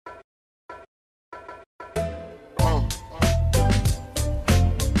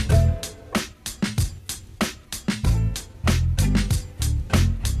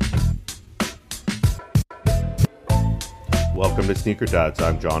to Sneaker Dads.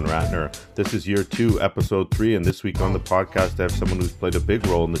 I'm John Ratner. This is year 2, episode 3, and this week on the podcast I have someone who's played a big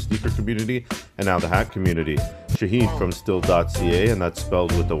role in the sneaker community and now the hat community. Shaheen from Still.ca, and that's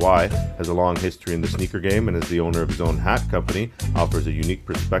spelled with a Y, has a long history in the sneaker game and is the owner of his own hat company, offers a unique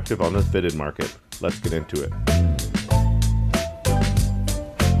perspective on the fitted market. Let's get into it.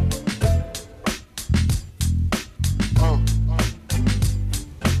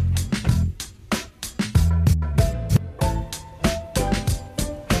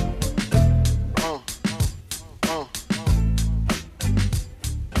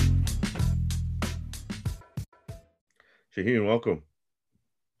 Shaheen, welcome.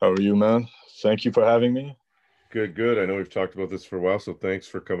 How are you, man? Thank you for having me. Good. I know we've talked about this for a while, so thanks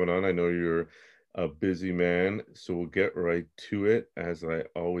for coming on. I know you're a busy man, so we'll get right to it. As I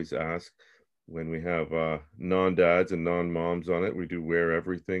always ask, when we have non-dads and non-moms on it, we do wear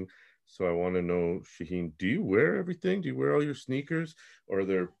everything. So I want to know, Shaheen, do you wear everything? Do you wear all your sneakers, or are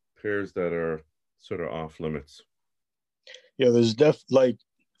there pairs that are sort of off limits? Yeah, there's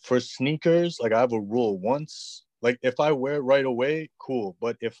for sneakers, I have a rule. Once, if I wear it right away, cool.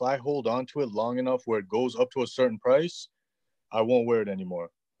 But if I hold on to it long enough where it goes up to a certain price, I won't wear it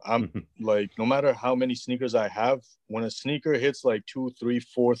anymore. I'm no matter how many sneakers I have, when a sneaker hits like $2,000,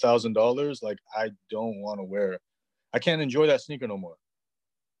 $3,000, $4,000, I don't want to wear it. I can't enjoy that sneaker no more.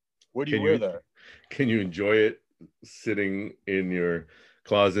 Where do you wear that? Can you enjoy it sitting in your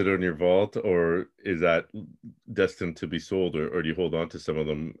closet or in your vault, or is that destined to be sold, or do you hold on to some of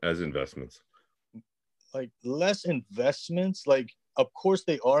them as investments? Less investments. Of course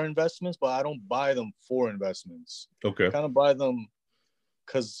they are investments, but I don't buy them for investments. Okay. I kind of buy them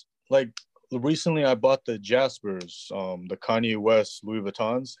because recently I bought the Jaspers, the Kanye West Louis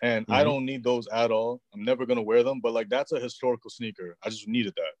Vuittons, and I don't need those at all. I'm never going to wear them, but that's a historical sneaker. I just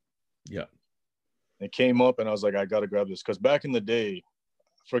needed that. Yeah. It came up and I was like, I got to grab this. Because back in the day,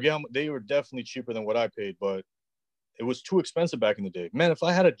 they were definitely cheaper than what I paid, but it was too expensive back in the day. Man, if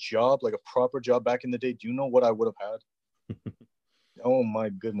I had a job, a proper job back in the day, do you know what I would have had? Oh my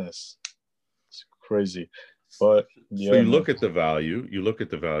goodness. It's crazy. But yeah, so you look at the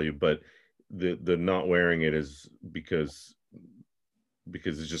value, but the not wearing it is because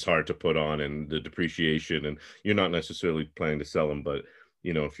it's just hard to put on, and the depreciation, and you're not necessarily planning to sell them, but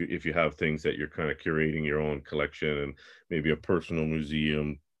if you have things that you're kind of curating your own collection and maybe a personal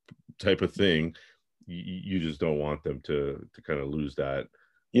museum type of thing, you just don't want them to kind of lose that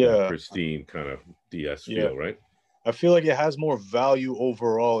pristine kind of DS feel, right? I feel like it has more value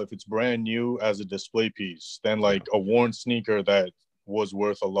overall if it's brand new as a display piece than a worn sneaker that was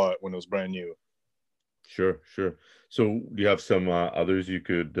worth a lot when it was brand new. Sure. So do you have some others you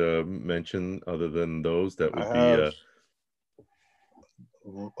could mention other than those that would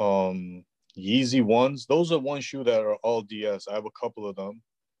be Yeezy ones. Those are one shoe that are all DS. I have a couple of them.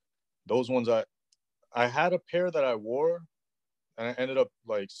 Those ones I had a pair that I wore and I ended up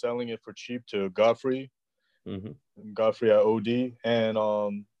selling it for cheap to Godfrey. Godfrey at OD. And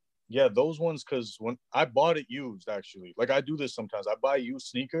those ones, because when I bought it used, actually, I do this sometimes. I buy used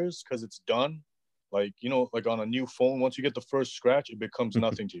sneakers because it's done. On a new phone, once you get the first scratch, it becomes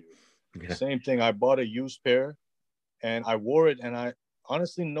nothing to you. Yeah. Same thing. I bought a used pair and I wore it, and I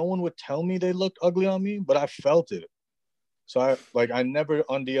honestly, no one would tell me they looked ugly on me, but I felt it. So I never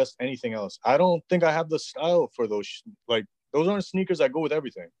unds anything else. I don't think I have the style for those. Those aren't sneakers that go with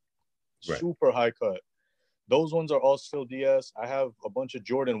everything. Right. Super high cut. Those ones are all still DS. I have a bunch of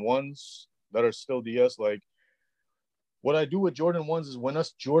Jordan 1s that are still DS. What I do with Jordan 1s is when a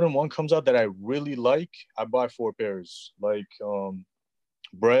Jordan 1 comes out that I really like, I buy 4 pairs.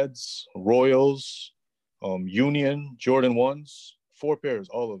 Breads, Royals, Union, Jordan 1s, 4 pairs,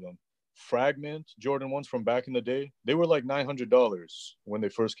 all of them. Fragment, Jordan 1s from back in the day. They were $900 when they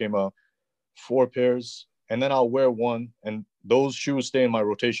first came out. 4 pairs. And then I'll wear one. And those shoes stay in my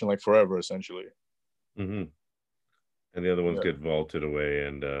rotation forever, essentially. Mm-hmm. And the other ones get vaulted away.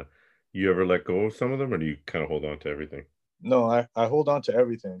 And you ever let go of some of them, or do you kind of hold on to everything? No, I hold on to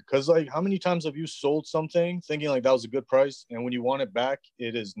everything. Because, how many times have you sold something thinking that was a good price, and when you want it back,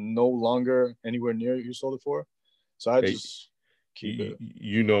 it is no longer anywhere near what you sold it for? So I just keep it.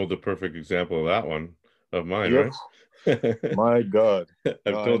 You know the perfect example of that one, of mine, right? My God.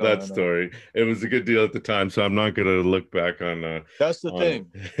 I've told that story. It was a good deal at the time, so I'm not going to look back on... That's the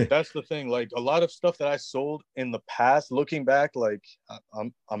thing. That's the thing. A lot of stuff that I sold in the past, looking back,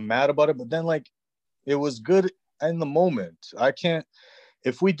 I'm mad about it, but then, it was good in the moment. I can't...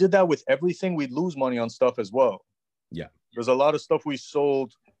 If we did that with everything, we'd lose money on stuff as well. Yeah. There's a lot of stuff we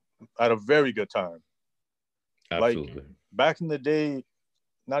sold at a very good time. Absolutely. Back in the day,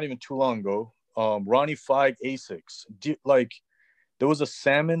 not even too long ago, Ronnie Fike Asics. There was a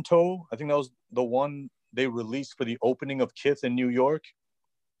salmon toe. I think that was the one they released for the opening of Kith in New York.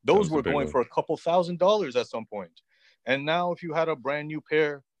 Those were going for a couple $1,000s at some point. And now if you had a brand new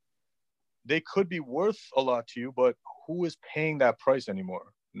pair, they could be worth a lot to you, but who is paying that price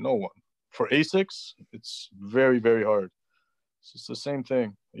anymore? No one. For Asics, it's very, very hard. It's the same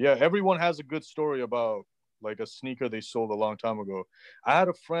thing. Yeah, everyone has a good story about like a sneaker they sold a long time ago. I had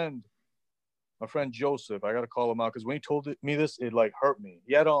a friend, my friend Joseph. I got to call him out because when he told me this, it like hurt me.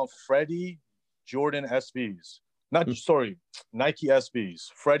 He had on Freddie Jordan SBs. Nike SBs,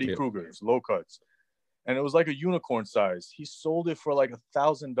 Freddy Krueger's, low cuts. And it was like a unicorn size. He sold it for like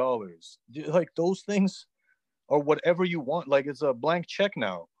 $1,000. Like those things are whatever you want. Like it's a blank check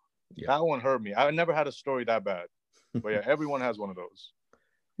now. Yeah. That one hurt me. I never had a story that bad. But yeah, everyone has one of those.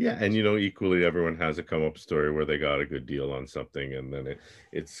 Yeah, and equally everyone has a come up story where they got a good deal on something and then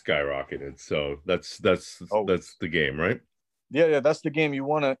it skyrocketed. So that's the game, right? Yeah, that's the game. You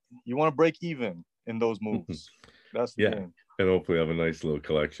wanna break even in those moves. That's the game. And hopefully have a nice little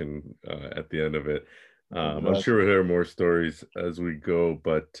collection at the end of it. I'm sure we'll hear more stories as we go,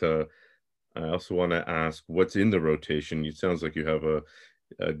 but I also want to ask what's in the rotation. It sounds like you have a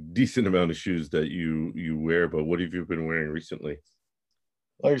decent amount of shoes that you wear, but what have you been wearing recently?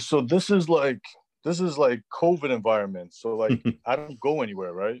 Like, so this is like COVID environment. So like I don't go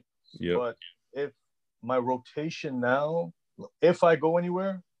anywhere, right? Yeah. But if my rotation now, if I go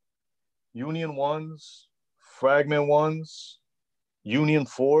anywhere, Union 1s, Fragment 1s, Union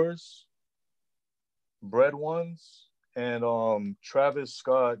 4s, Bread 1s, and Travis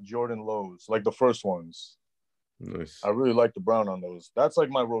Scott Jordan Lows, like the first ones. Nice. I really like the brown on those. That's like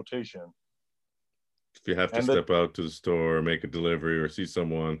my rotation. If you have to step out to the store, make a delivery, or see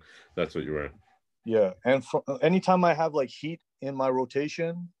someone, that's what you're wearing. Yeah, and anytime I have like heat in my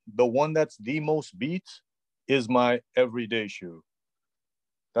rotation, the one that's the most beat is my everyday shoe.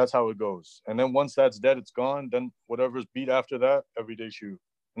 That's how it goes. And then once that's dead, it's gone. Then whatever's beat after that, everyday shoe.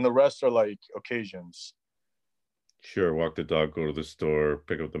 And the rest are like occasions. Sure, walk the dog, go to the store,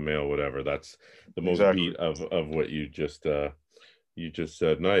 pick up the mail, whatever. That's the most beat of what you just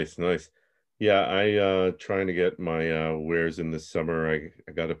said. Nice. Yeah, I trying to get my wears in this summer.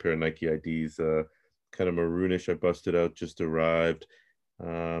 I got a pair of Nike IDs, kind of maroonish. I busted out, just arrived.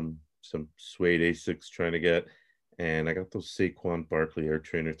 Some suede Asics trying to get, and I got those Saquon Barkley Air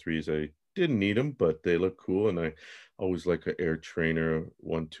Trainer 3s. I didn't need them, but they look cool, and I always like an Air Trainer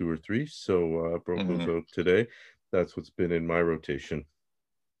 1, 2, or 3. So I broke those out today. That's what's been in my rotation.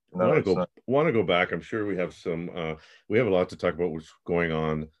 Want to go back. I'm sure we have we have a lot to talk about what's going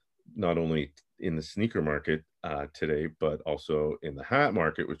on, not only in the sneaker market today, but also in the hat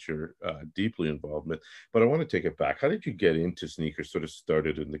market, which you're deeply involved with. But I want to take it back. How did you get into sneakers? Sort of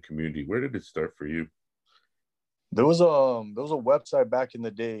started in the community. Where did it start for you? There was a website back in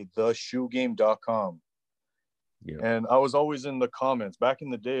the day, theshoegame.com. Yeah. And I was always in the comments. Back in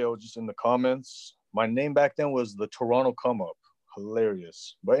the day, I was just in the comments. My name back then was the Toronto Come Up.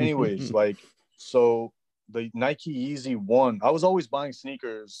 Hilarious. But anyways, so the Nike Yeezy 1, I was always buying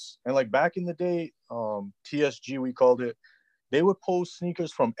sneakers. And like back in the day, TSG, we called it, they would post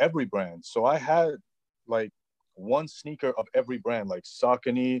sneakers from every brand. So I had like one sneaker of every brand, like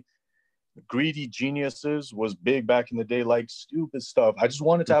Saucony, Greedy Geniuses was big back in the day, like stupid stuff. I just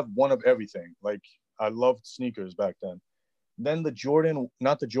wanted to have one of everything. Like I loved sneakers back then. Then the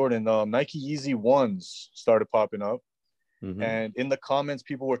Nike Yeezy 1s started popping up. Mm-hmm. And in the comments,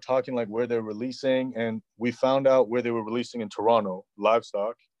 people were talking like where they're releasing, and we found out where they were releasing in Toronto,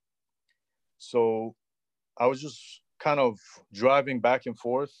 Livestock. So I was just kind of driving back and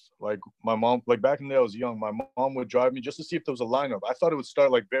forth. Like my mom, like back in the day I was young, my mom would drive me just to see if there was a lineup. I thought it would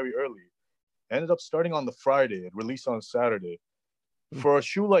start like very early. Ended up starting on the Friday. It released on Saturday. For a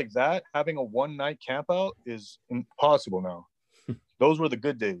shoe like that, having a one-night camp out is impossible now. Those were the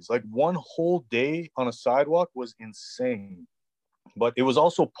good days. Like one whole day on a sidewalk was insane. But it was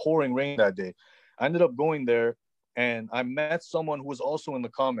also pouring rain that day. I ended up going there and I met someone who was also in the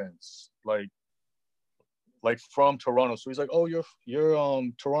comments, like from Toronto. So he's like, "Oh, you're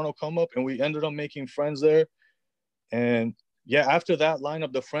Toronto Come Up," and we ended up making friends there. And yeah, after that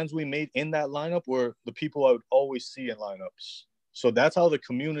lineup, the friends we made in that lineup were the people I would always see in lineups. So that's how the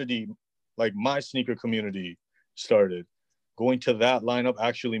community, like my sneaker community, started. Going to that lineup,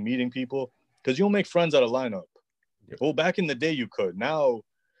 actually meeting people, because you'll make friends at a lineup. Yep. Well, back in the day, you could. Now,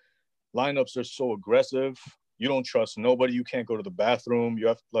 lineups are so aggressive. You don't trust nobody. You can't go to the bathroom. You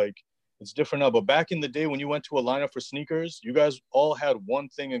have it's different now. But back in the day, when you went to a lineup for sneakers, you guys all had one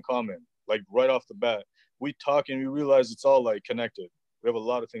thing in common, like right off the bat. We talk and we realize it's all like connected. We have a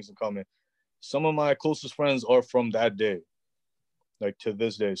lot of things in common. Some of my closest friends are from that day. like to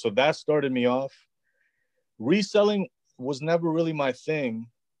this day. So that started me off. Reselling was never really my thing.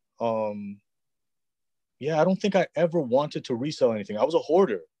 Yeah, I don't think I ever wanted to resell anything. I was a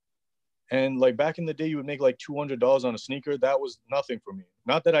hoarder. And like back in the day, you would make like $200 on a sneaker. That was nothing for me.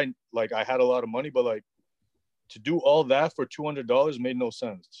 Not that I had a lot of money, but like to do all that for $200 made no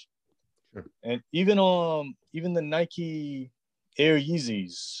sense. Sure. And even the Nike Air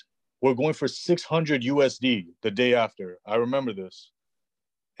Yeezys were going for 600 USD the day after. I remember this.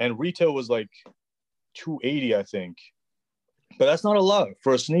 And retail was like 280, I think. But that's not a lot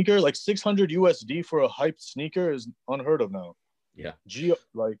for a sneaker. Like 600 USD for a hyped sneaker is unheard of now. Yeah.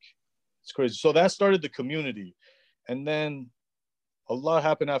 Like it's crazy. So that started the community. And then a lot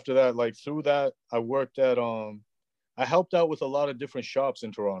happened after that. Like through that, I worked at I helped out with a lot of different shops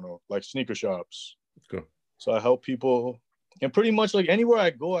in Toronto, like sneaker shops. Cool. So I help people, and pretty much like anywhere I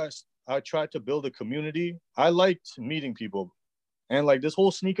go, I try to build a community. I liked meeting people, and like this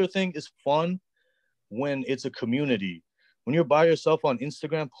whole sneaker thing is fun when it's a community. When you're by yourself on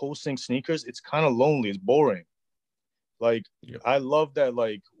Instagram posting sneakers, it's kind of lonely. It's boring. Like, yep. I love that,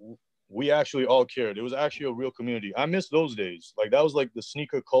 like, we actually all cared. It was actually a real community. I miss those days. Like, that was like the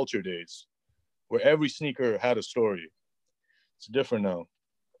sneaker culture days where every sneaker had a story. It's different now.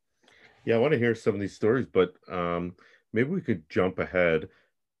 Yeah, I want to hear some of these stories, but maybe we could jump ahead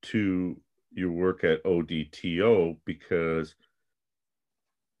to your work at ODTO, because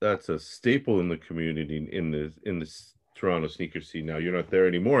that's a staple in the community in this Toronto sneaker scene. Now you're not there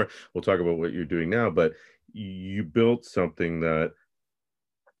anymore. We'll talk about what you're doing now, but you built something that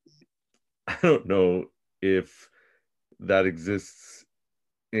I don't know if that exists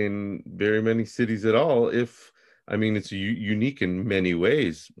in very many cities at all. I mean, it's unique in many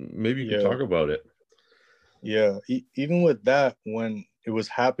ways. Maybe you could talk about it. Yeah, even with that, when it was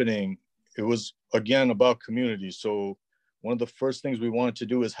happening, it was again about community. So one of the first things we wanted to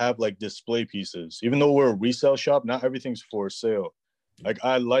do is have like display pieces. Even though we're a resale shop, not everything's for sale. Like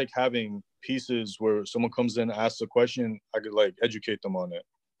I like having pieces where someone comes in, asks a question, I could like educate them on it.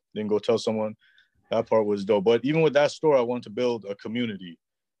 Then go tell someone. That part was dope. But even with that store, I wanted to build a community.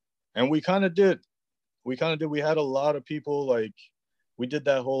 And we kind of did. We had a lot of people, like we did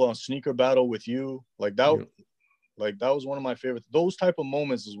that whole sneaker battle with you. Like that, that was one of my favorites. Those type of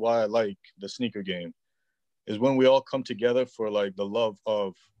moments is why I like the sneaker game. Is when we all come together for like the love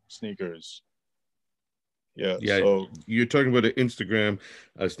of sneakers. Yeah. So you're talking about an Instagram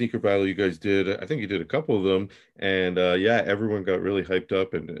sneaker battle you guys did. I think you did a couple of them, and everyone got really hyped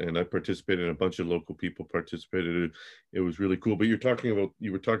up, and I participated, and a bunch of local people participated. It was really cool. But you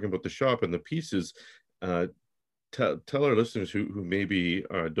were talking about the shop and the pieces. Tell our listeners who maybe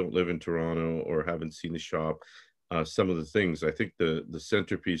don't live in Toronto or haven't seen the shop some of the things. I think the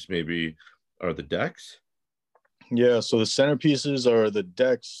centerpiece maybe are the decks. Yeah, so the centerpieces are the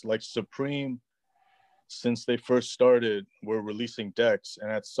decks. Like Supreme, since they first started, were releasing decks, and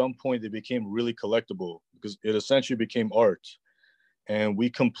at some point they became really collectible because it essentially became art. And we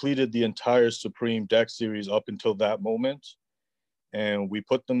completed the entire Supreme deck series up until that moment, and we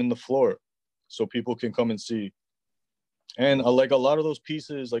put them in the floor so people can come and see. And like a lot of those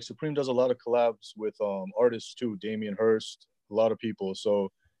pieces, like Supreme does a lot of collabs with artists too, Damien Hirst, a lot of people. So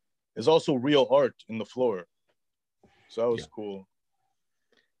there's also real art in the floor. So that was cool.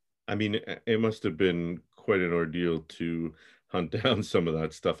 I mean, it must have been quite an ordeal to hunt down some of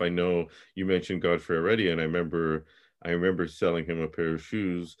that stuff. I know you mentioned Godfrey already, and I remember selling him a pair of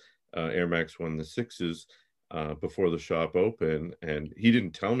shoes, Air Max 1 the 6s, before the shop opened, and he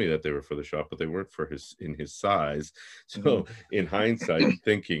didn't tell me that they were for the shop, but they weren't in his size. So in hindsight,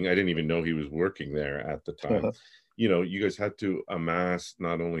 thinking, I didn't even know he was working there at the time. You know, you guys had to amass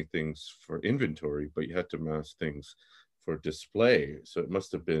not only things for inventory, but you had to amass things for display. So it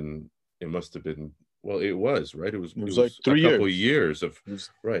must have been, well, it was, right? It was like a couple of years of,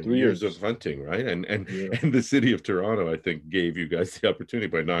 right, 3 years of hunting, right? And the city of Toronto, I think, gave you guys the opportunity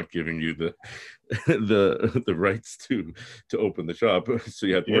by not giving you the the rights to open the shop. So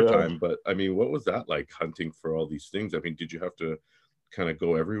you had more time. But I mean, what was that like, hunting for all these things? I mean, did you have to kind of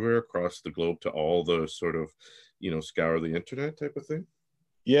go everywhere across the globe to all the sort of, scour the internet type of thing?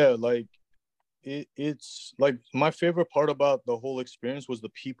 Yeah, like it's like my favorite part about the whole experience was the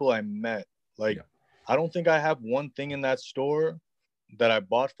people I met. Like, I don't think I have one thing in that store that I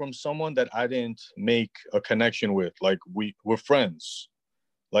bought from someone that I didn't make a connection with. Like, we're friends.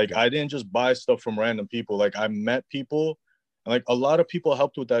 Like, I didn't just buy stuff from random people. Like, I met people, and like a lot of people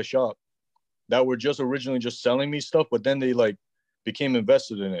helped with that shop that were just originally just selling me stuff, but then they like became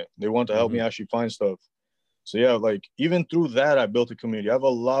invested in it. They want to help me actually find stuff. So yeah, like even through that, I built a community. I have a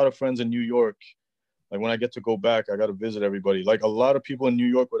lot of friends in New York Like when I get to go back, I got to visit everybody. Like a lot of people in New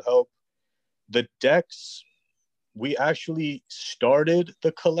York would help. The decks, we actually started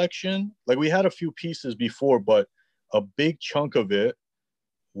the collection. Like we had a few pieces before, but a big chunk of it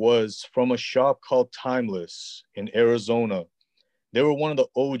was from a shop called Timeless in Arizona. They were one of the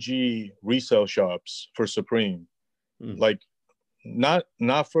OG resale shops for Supreme. Like not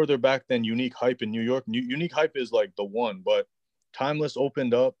further back than Unique Hype in New York. Unique Hype is like the one, but Timeless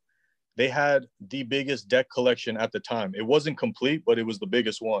opened up. They had the biggest deck collection at the time. It wasn't complete, but it was the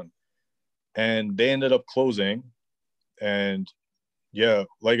biggest one. And they ended up closing. And yeah,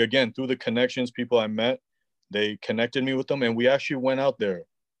 like again, through the connections, people I met, they connected me with them, and we actually went out there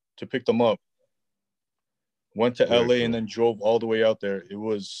to pick them up. Went to LA and then drove all the way out there. It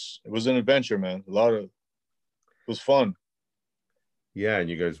was an adventure, man. It was fun. Yeah,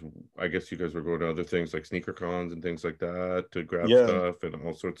 and I guess you guys were going to other things like sneaker cons and things like that to grab Yeah. stuff and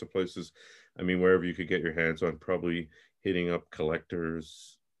all sorts of places. I mean, wherever you could get your hands on, probably hitting up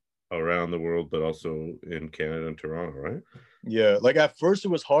collectors around the world, but also in Canada and Toronto, right? Yeah, like at first it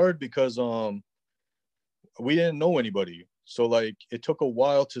was hard because we didn't know anybody. So like it took a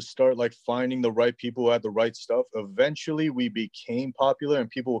while to start like finding the right people who had the right stuff. Eventually we became popular and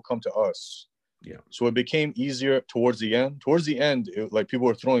people would come to us. Yeah. So it became easier towards the end. Towards the end, like people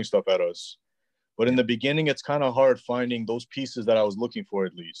were throwing stuff at us. But in the beginning, it's kind of hard finding those pieces that I was looking for,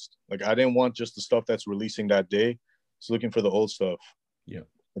 at least. Like I didn't want just the stuff that's releasing that day. I was looking for the old stuff. Yeah.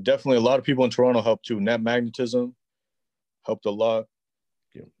 But definitely a lot of people in Toronto helped too. Net Magnetism helped a lot.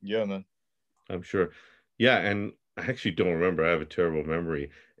 Yeah. Yeah, man. I'm sure. Yeah, and I actually don't remember. I have a terrible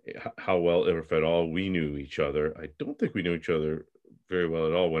memory how well, if at all, we knew each other. I don't think we knew each other very well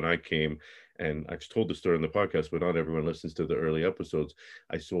at all when I came. And I've told the story in the podcast, but not everyone listens to the early episodes.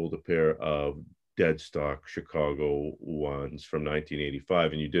 I sold a pair of dead stock Chicago ones from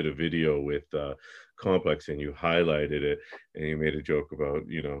 1985, and you did a video with Complex, and you highlighted it, and you made a joke about,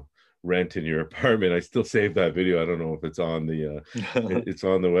 rent in your apartment. I still save that video. I don't know if it's on the it's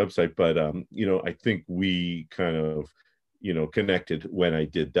on the website, but I think we kind of connected when I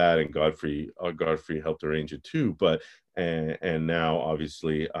did that, and Godfrey helped arrange it too. But and now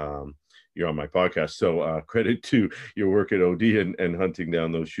obviously you're on my podcast, so credit to your work at OD and hunting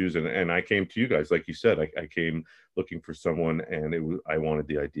down those shoes. And I came to you guys, like you said. I came looking for someone, and I wanted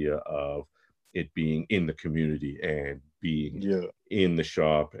the idea of it being in the community and being in the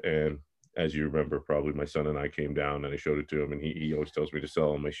shop. And as you remember, probably my son and I came down and I showed it to him, and he always tells me to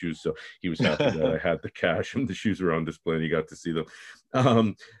sell him my shoes. So he was happy that I had the cash and the shoes were on display and he got to see them.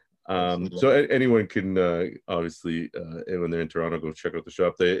 So anyone can obviously when they're in Toronto, go check out the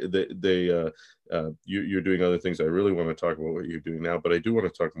shop. You're doing other things. I really want to talk about what you're doing now, but I do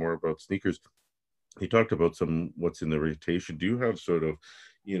want to talk more about sneakers. You talked about what's in the rotation. Do you have sort of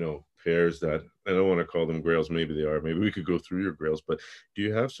pairs that, I don't want to call them grails, maybe they are, maybe we could go through your grails, but do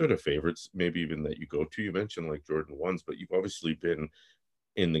you have sort of favorites, maybe even that you go to? You mentioned like Jordan 1s, but you've obviously been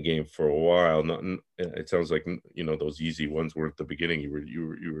in the game for a while. It sounds like those Yeezy ones weren't the beginning.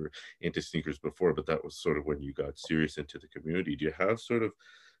 You were into sneakers before, but that was sort of when you got serious into the community. Do you have sort of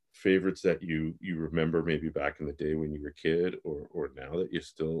favorites that you remember maybe back in the day when you were a kid, or now that you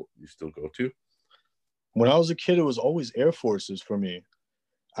still go to? When I was a kid, it was always Air Forces for me.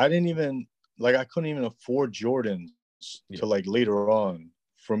 I couldn't even afford Jordans to like later on.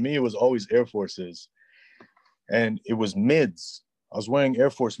 For me, it was always Air Forces. And it was mids. I was wearing Air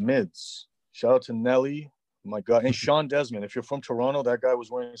Force mids. Shout out to Nelly. Oh my God. And Sean Desmond. If you're from Toronto, that guy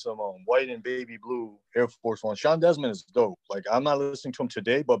was wearing some white and baby blue Air Force One. Sean Desmond is dope. Like, I'm not listening to him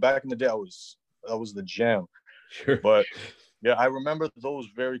today, but back in the day, that was the jam. Sure. But yeah, I remember those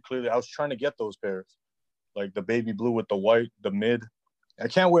very clearly. I was trying to get those pairs. Like the baby blue with the white, the mid. I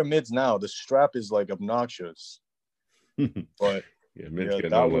can't wear mids now. The strap is like obnoxious. But mids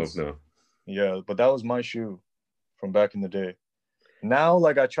get no love now. Yeah, but that was my shoe from back in the day. Now,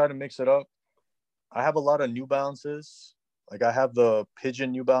 like, I try to mix it up. I have a lot of New Balances. Like, I have the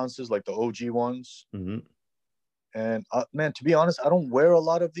Pigeon New Balances, like the OG ones. Mm-hmm. And man, to be honest, I don't wear a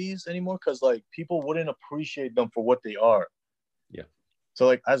lot of these anymore because like people wouldn't appreciate them for what they are. Yeah. So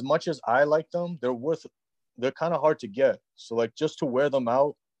like, as much as I like them, they're kind of hard to get. So like, just to wear them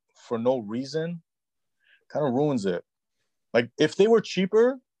out for no reason kind of ruins it. Like, if they were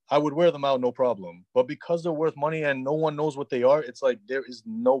cheaper, I would wear them out, no problem. But because they're worth money and no one knows what they are, it's like there is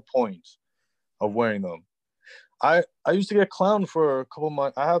no point of wearing them. I used to get clowned for a couple of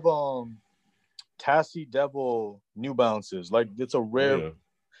months. I have Tassie Devil New Balances. Like, it's a rare. Yeah.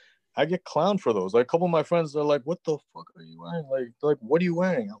 I get clowned for those. Like, a couple of my friends, they're like, "What the fuck are you wearing?" Like, they're like, "What are you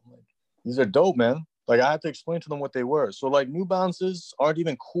wearing?" I'm like, "These are dope, man." Like, I had to explain to them what they were. So like, New Balances aren't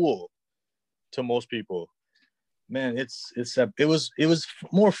even cool. to most people. Man, it was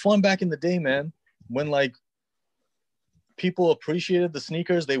more fun back in the day, man, when like people appreciated the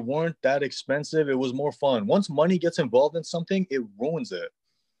sneakers. They weren't that expensive. It was more fun. Once money gets involved in something, it ruins it.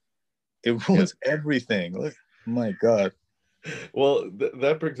 It ruins everything. Look, my God. Well,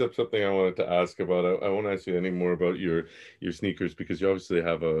 that brings up something I wanted to ask about. I won't ask you any more about your sneakers because you obviously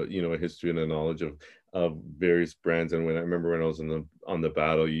have a a history and a knowledge of various brands. And when I remember when I was on the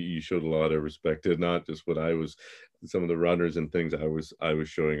battle, you showed a lot of respect to not just what I was, some of the runners and things I was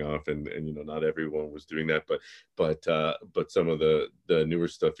showing off, and not everyone was doing that, but some of the newer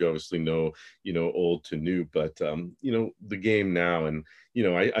stuff you obviously know, old to new, but the game now, and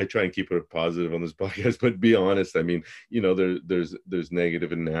I try and keep it positive on this podcast, but be honest, I mean, there's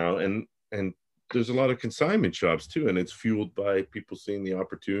negative in now, and there's a lot of consignment shops too, and it's fueled by people seeing the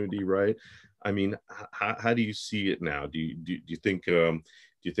opportunity, right? I mean, how do you see it now? Do you think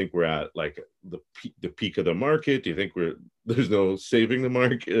we're at like the peak of the market? Do you think there's no saving the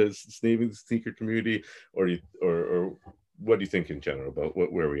market, saving the sneaker community, or what do you think in general about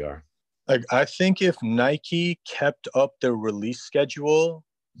where we are? Like, I think if Nike kept up their release schedule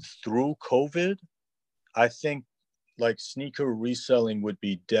through COVID, I think like sneaker reselling would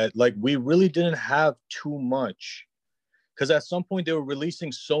be dead. Like, we really didn't have too much, because at some point they were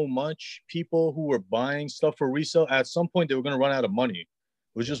releasing so much. People who were buying stuff for resale, at some point they were going to run out of money. It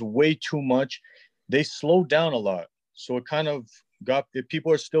was just way too much. They slowed down a lot. So it kind of got, if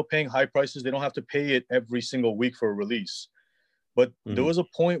people are still paying high prices, they don't have to pay it every single week for a release. But there was a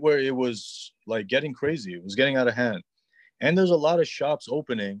point where it was like getting crazy. It was getting out of hand. And there's a lot of shops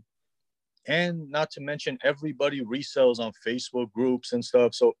opening. And not to mention, everybody resells on Facebook groups and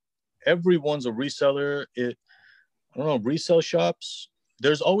stuff. So everyone's a reseller. I don't know, resale shops,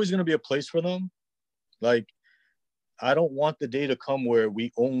 there's always going to be a place for them. Like, I don't want the day to come where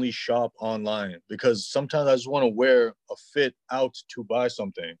we only shop online, because sometimes I just want to wear a fit out to buy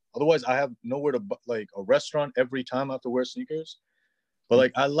something. Otherwise, I have nowhere to, like a restaurant every time I have to wear sneakers. But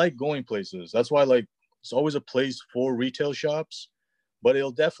like, I like going places. That's why, like, it's always a place for retail shops, but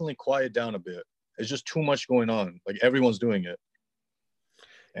it'll definitely quiet down a bit. It's just too much going on. Like, everyone's doing it.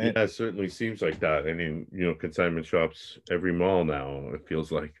 And Yeah, it certainly seems like that. I mean, consignment shops every mall now, it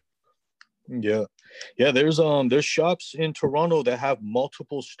feels like. yeah. Yeah, there's shops in Toronto that have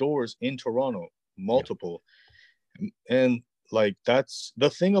multiple stores in Toronto, Yeah. multiple. And like, that's the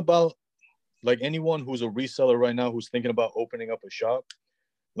thing about like anyone who's a reseller right now who's thinking about opening up a shop.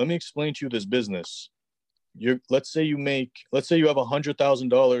 Let me explain to you this business. Let's say you have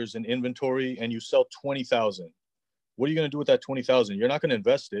 $100,000 in inventory and you sell 20,000. What are you going to do with that 20,000? You're not going to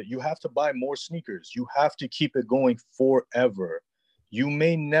invest it. You have to buy more sneakers. You have to keep it going forever. You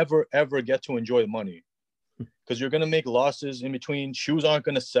may never ever get to enjoy the money, because you're going to make losses in between. Shoes aren't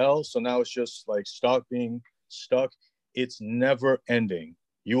going to sell, so now it's just like stock being stuck. It's never ending.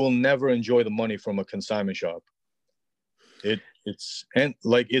 You will never enjoy the money from a consignment shop. It's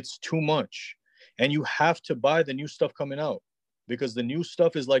too much. And you have to buy the new stuff coming out, because the new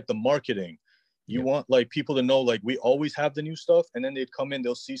stuff is like the marketing. You want like people to know, like, we always have the new stuff, and then they'd come in,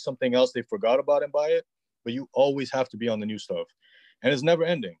 they'll see something else they forgot about and buy it. But you always have to be on the new stuff, and it's never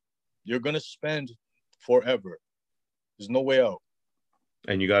ending. You're going to spend forever. There's no way out.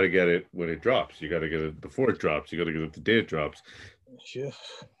 And you got to get it when it drops. You got to get it before it drops. You got to get it the day it drops. Yeah,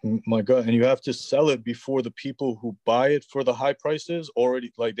 my God. And you have to sell it before the people who buy it for the high prices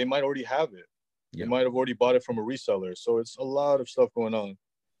already, like, they might already have it. They might have already bought it from a reseller. So it's a lot of stuff going on.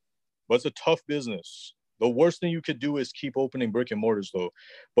 But it's a tough business. The worst thing you could do is keep opening brick and mortars, though.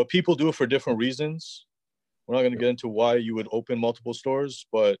 But people do it for different reasons. We're not going to get into why you would open multiple stores,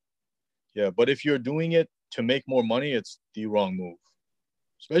 but yeah. But if you're doing it to make more money, it's the wrong move.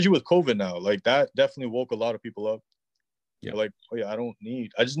 Especially with COVID now, like, that definitely woke a lot of people up. Yeah. Like, oh yeah,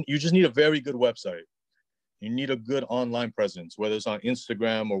 you just need a very good website. You need a good online presence, whether it's on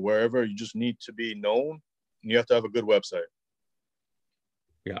Instagram or wherever. You just need to be known, and you have to have a good website.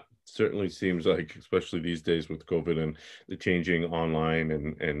 Yeah, certainly seems like, especially these days with COVID and the changing online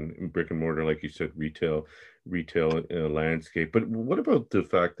and brick and mortar, like you said, retail landscape. But what about the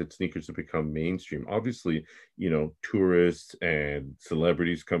fact that sneakers have become mainstream? Obviously, tourists and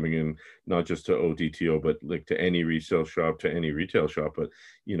celebrities coming in, not just to ODTO, but like to any resale shop, to any retail shop. But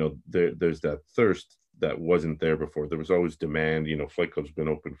there's that thirst that wasn't there before. There was always demand. Flight Club's been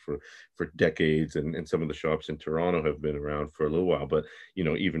open for decades, and some of the shops in Toronto have been around for a little while. But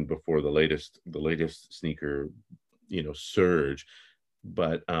even before the latest sneaker surge.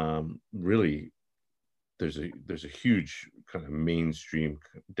 But really, there's a huge kind of mainstream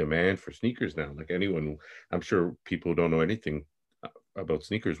demand for sneakers now. Like, anyone, I'm sure people who don't know anything about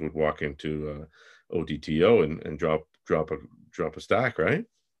sneakers would walk into ODTO and drop a stack, right?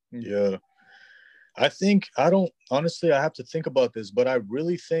 Yeah. I think I don't honestly. I have to think about this, but I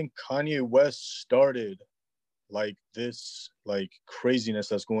really think Kanye West started like this like craziness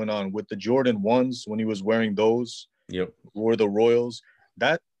that's going on with the Jordan ones when he was wearing those, Yep. or the Royals.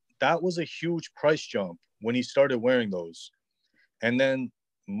 That that was a huge price jump when he started wearing those, and then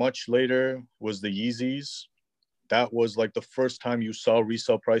much later was the Yeezys. That was like the first time you saw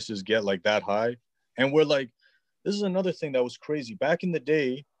resale prices get like that high, and we're like, this is another thing that was crazy back in the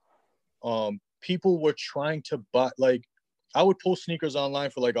day. People were trying to buy, like, I would post sneakers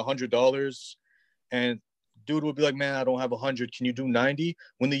online for like $100, and dude would be like, man, I don't have 100, can you do 90?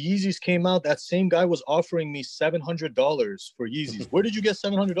 When the Yeezys came out, that same guy was offering me $700 for Yeezys. Where did you get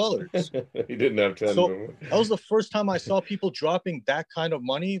 $700? He didn't have 10 So before. that was the first time I saw people dropping that kind of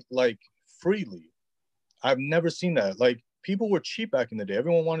money like freely. I've never seen that. Like, people were cheap back in the day,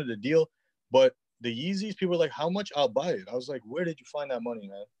 everyone wanted a deal, but the Yeezys, people were like, how much? I'll buy it. I was like, where did you find that money,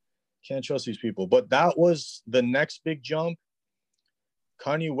 man? Can't trust these people. But that was the next big jump.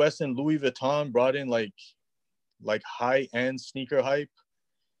 Kanye West and Louis Vuitton brought in like high end sneaker hype,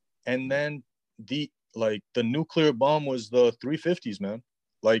 and then the nuclear bomb was the 350s, man.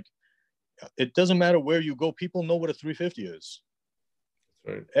 Like, it doesn't matter where you go, people know what a 350 is.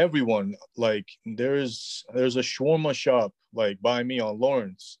 Right. Everyone, like, there's a shawarma shop like by me on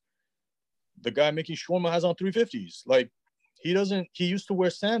Lawrence. The guy making shawarma has on 350s. Like, he used to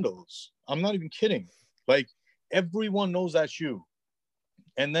wear sandals. I'm not even kidding. Like, everyone knows that shoe.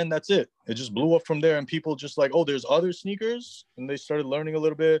 And then that's it. It just blew up from there. And people just like, oh, there's other sneakers. And they started learning a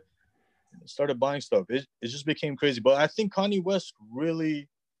little bit, started buying stuff. It just became crazy. But I think Kanye West really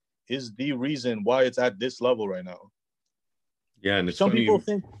is the reason why it's at this level right now. Yeah, and it's Some funny. people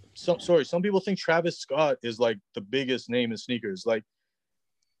think, some people think Travis Scott is like the biggest name in sneakers. Like,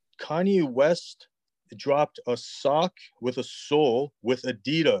 Kanye West dropped a sock with a sole with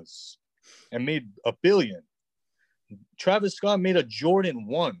Adidas and made $1 billion. Travis Scott made a Jordan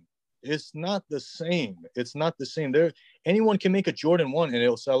 1. It's not the same. It's not the same. Anyone can make a Jordan 1 and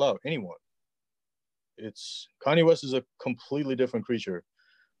it'll sell out. Anyone. It's Kanye West is a completely different creature.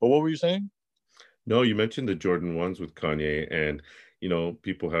 But what were you saying? No, you mentioned the Jordan ones with Kanye, and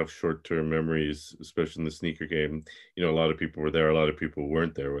people have short-term memories, especially in the sneaker game. A lot of people were there, a lot of people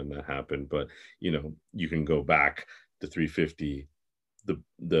weren't there when that happened, but you can go back to 350,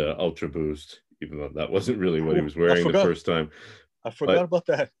 the Ultra Boost, even though that wasn't really what he was I wearing the forgot. first time. I forgot But about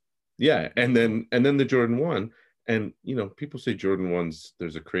that. yeah, and then the Jordan 1, and people say Jordan 1s,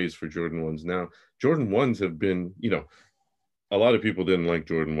 there's a craze for Jordan 1s now. Jordan 1s have been, a lot of people didn't like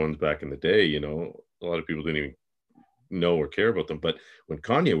Jordan 1s back in the day, a lot of people didn't even know or care about them. But when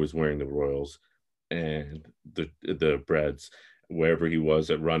Kanye was wearing the Royals and the Breads, wherever he was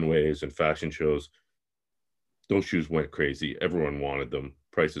at runways and fashion shows, those shoes went crazy. Everyone wanted them.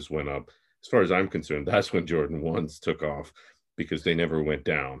 Prices went up. As far as I'm concerned, that's when Jordan 1s took off, because they never went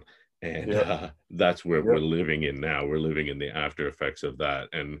down. And that's where we're living in now. We're living in the after effects of that.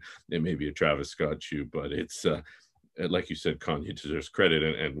 And it may be a Travis Scott shoe, but it's like you said, Kanye deserves credit,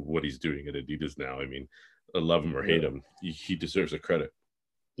 and what he's doing at Adidas now. I mean, love him or hate him, he deserves a credit.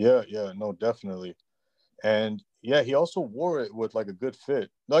 Yeah, no, definitely. And yeah, he also wore it with like a good fit.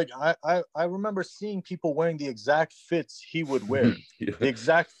 Like, I remember seeing people wearing the exact fits he would wear. Yeah. The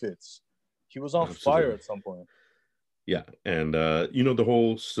exact fits. He was on Absolutely. fire at some point. Yeah, and the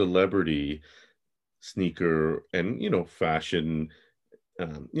whole celebrity sneaker and fashion,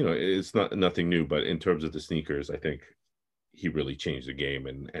 it's nothing new, but in terms of the sneakers, I think he really changed the game,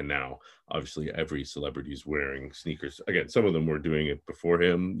 and now obviously every celebrity is wearing sneakers again. Some of them were doing it before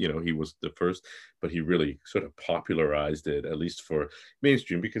him, he was the first, but he really sort of popularized it, at least for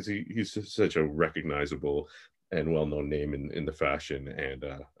mainstream, because he's such a recognizable and well-known name in the fashion and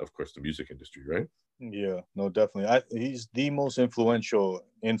of course the music industry, right? Yeah, no, definitely. He's the most influential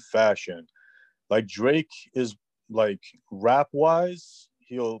in fashion. Like, Drake is like, rap wise,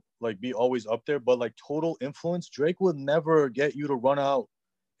 he'll like be always up there, but like total influence, Drake would never get you to run out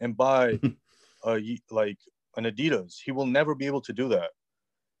and buy like an Adidas. He will never be able to do that.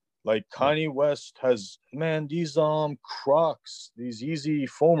 Like, Kanye West has, man, these Crocs, these Yeezy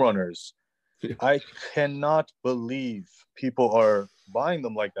foam runners. I cannot believe people are buying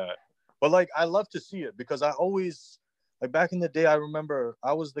them like that. But like, I love to see it, because I always, like, back in the day, I remember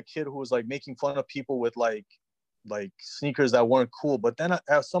I was the kid who was like making fun of people with like sneakers that weren't cool. But then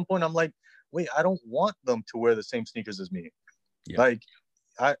at some point I'm like, wait, I don't want them to wear the same sneakers as me. Yeah. Like,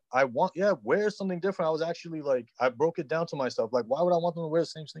 I want, wear something different. I was actually like, I broke it down to myself. Like, why would I want them to wear the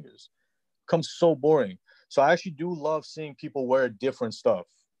same sneakers? It becomes so boring. So I actually do love seeing people wear different stuff,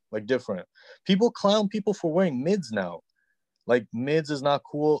 like different. People clown people for wearing mids now. Like mids is not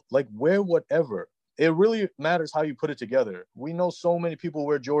cool. Like wear whatever. It really matters how you put it together. We know so many people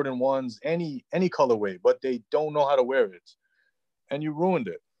wear Jordan 1s, any colorway, but they don't know how to wear it. And you ruined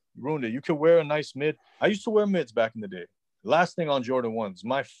it. You ruined it. You could wear a nice mid. I used to wear mids back in the day. Last thing on Jordan 1s.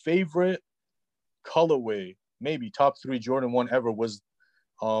 My favorite colorway, maybe top 3 Jordan 1 ever, was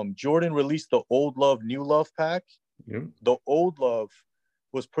Jordan released the Old Love, New Love pack. Yeah. The Old Love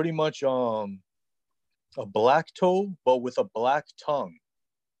was pretty much a black toe, but with a black tongue.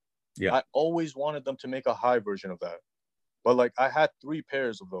 Yeah. I always wanted them to make a high version of that. But like I had 3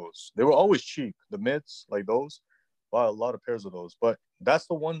 pairs of those. They were always cheap. The mids, like those. Bought a lot of pairs of those. But that's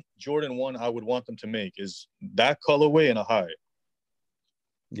the one Jordan 1 I would want them to make, is that colorway and a high.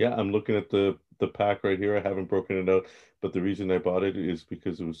 Yeah, I'm looking at the pack right here. I haven't broken it out, but the reason I bought it is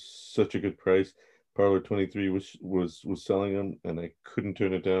because it was such a good price. Parlor 23 was selling them, and I couldn't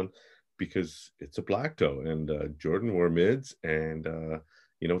turn it down because it's a black toe, and Jordan wore mids, and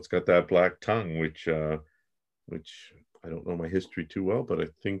it's got that black tongue, which I don't know my history too well, but I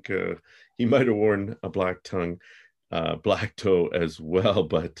think he might have worn a black tongue, black toe as well.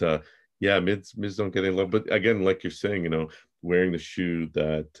 But yeah, mids don't get any love. But again, like you're saying, wearing the shoe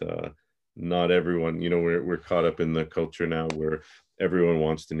that not everyone, we're caught up in the culture now where everyone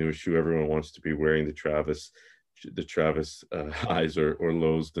wants the newest shoe. Everyone wants to be wearing the Travis highs or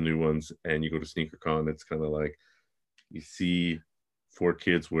lows, the new ones. And you go to SneakerCon, it's kind of like you see 4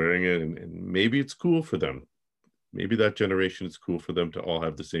 kids wearing it, and maybe it's cool for them. Maybe that generation, it's cool for them to all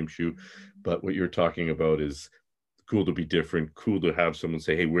have the same shoe. But what you're talking about is cool to be different, cool to have someone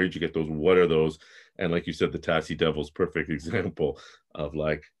say, hey, where'd you get those? What are those? And like you said, the Tassie Devils, perfect example of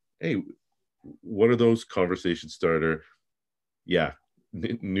like, hey, what are those? Conversation starter. Yeah,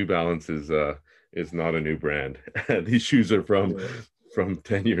 New Balance is not a new brand. These shoes are from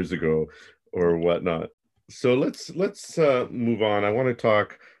 10 years ago or whatnot. So let's move on. I want to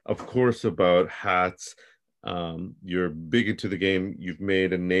talk, of course, about hats. You're big into the game. You've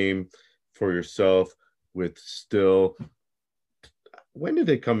made a name for yourself with Still. When did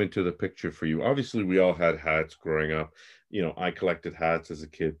they come into the picture for you? Obviously, we all had hats growing up. I collected hats as a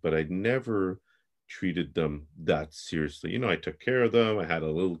kid, but I never treated them that seriously. I took care of them. I had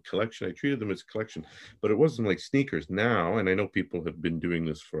a little collection. I treated them as a collection, but it wasn't like sneakers now. And I know people have been doing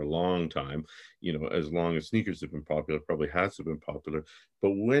this for a long time, as long as sneakers have been popular, probably hats have been popular.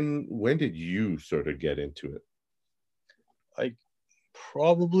 But when did you sort of get into it? Like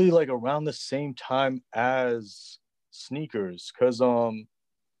probably like around the same time as sneakers, because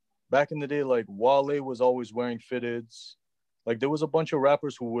back in the day, like Wale was always wearing fitteds. Like there was a bunch of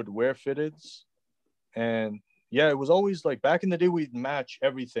rappers who would wear fitteds. And yeah, it was always like back in the day, we'd match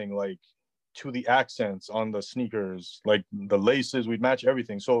everything like to the accents on the sneakers, like the laces, we'd match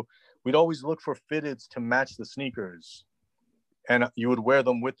everything. So we'd always look for fitteds to match the sneakers, and you would wear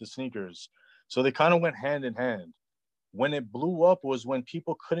them with the sneakers. So they kind of went hand in hand. When it blew up was when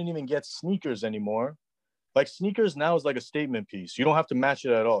people couldn't even get sneakers anymore. Like sneakers now is like a statement piece. You don't have to match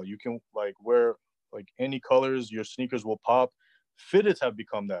it at all. You can like wear like any colors, your sneakers will pop. Fitteds have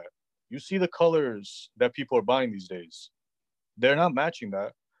become that. You see the colors that people are buying these days. They're not matching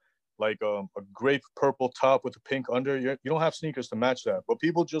that. Like a grape purple top with a pink under. You don't have sneakers to match that. But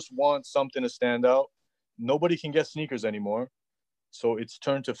people just want something to stand out. Nobody can get sneakers anymore. So it's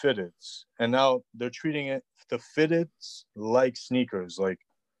turned to fitteds. And now they're treating it, the fitteds, like sneakers. Like,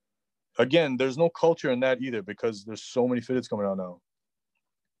 again, there's no culture in that either because there's so many fitteds coming out now.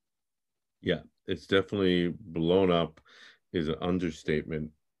 Yeah, it's definitely blown up is an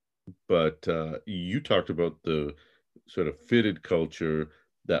understatement. But you talked about the sort of fitted culture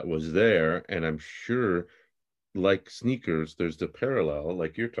that was there, and I'm sure, like sneakers, there's the parallel,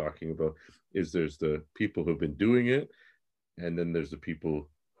 like you're talking about, is there's the people who've been doing it, and then there's the people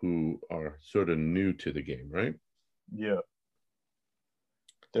who are sort of new to the game, right? Yeah.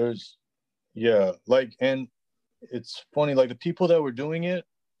 Like, and it's funny, like the people that were doing it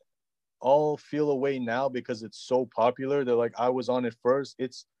all feel away now because it's so popular. They're like, I was on it first.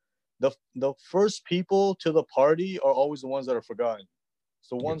 It's the first people to the party are always the ones that are forgotten.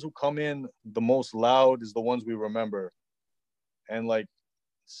 So the ones who come in the most loud is the ones we remember. And like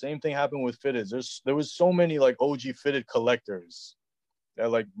same thing happened with fitteds. There was so many like OG fitted collectors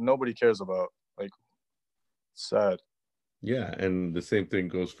that like nobody cares about. Like sad. Yeah, and the same thing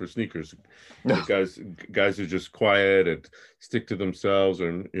goes for sneakers. Guys are just quiet and stick to themselves,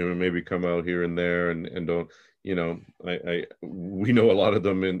 or maybe come out here and there and don't. We know a lot of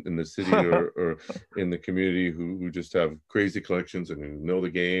them in the city or in the community who just have crazy collections and know the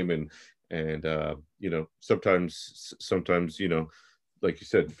game and sometimes like you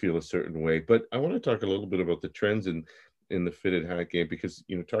said, feel a certain way. But I want to talk a little bit about the trends in the fitted hat game, because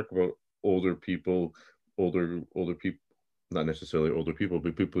talk about older people, older people, not necessarily older people,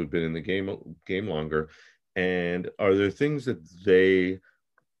 but people who've been in the game longer. And are there things that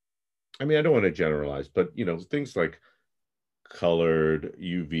I mean, I don't want to generalize, but things like colored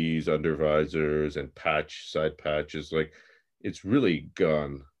UVs under visors and side patches, like it's really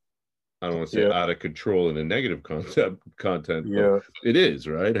gone, I don't want to say Yeah, out of control in a negative content, but yeah, it is,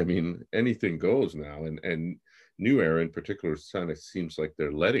 right? I mean, anything goes now, and New Era in particular kind of seems like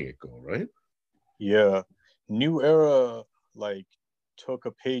they're letting it go, right? yeah. New Era like took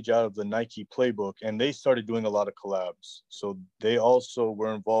a page out of the Nike playbook, and they started doing a lot of collabs. So they also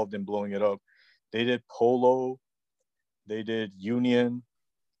were involved in blowing it up. They did Polo, they did Union,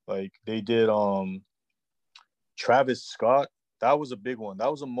 like they did Travis Scott. That was a big one. That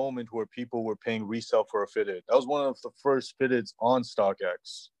was a moment where people were paying resale for a fitted. That was one of the first fitteds on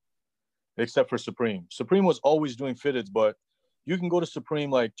StockX, except for Supreme. Supreme was always doing fitteds, but you can go to Supreme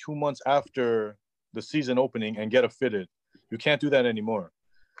like 2 months after the season opening and get a fitted. You can't do that anymore.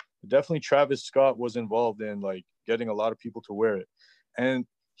 Definitely Travis Scott was involved in like getting a lot of people to wear it. And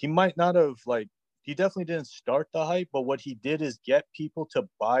he might not have like, he definitely didn't start the hype, but what he did is get people to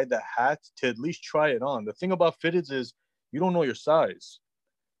buy the hat to at least try it on. The thing about fitteds is you don't know your size.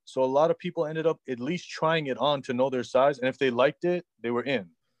 So a lot of people ended up at least trying it on to know their size. And if they liked it, they were in.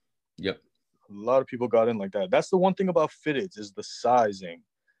 Yep. A lot of people got in like that. That's the one thing about fitteds is the sizing.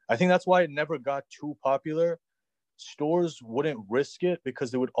 I think that's why it never got too popular. Stores wouldn't risk it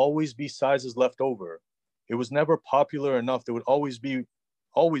because there would always be sizes left over. It was never popular enough. There would always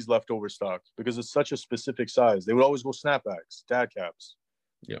leftover stock because it's such a specific size. They would always go snapbacks, dad caps.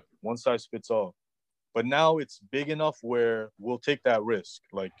 Yeah. One size fits all. But now it's big enough where we'll take that risk.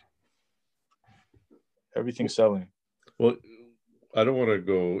 Like everything's selling. Well, I don't want to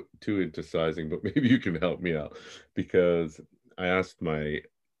go too into sizing, but maybe you can help me out, because I asked my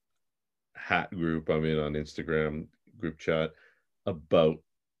hat group I'm in on Instagram group chat about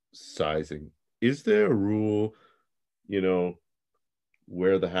sizing. Is there a rule,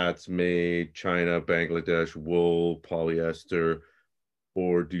 where the hat's made, China, Bangladesh, wool, polyester,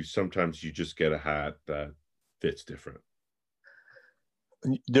 or do sometimes you just get a hat that fits different?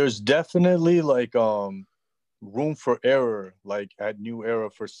 There's definitely like room for error, like at New Era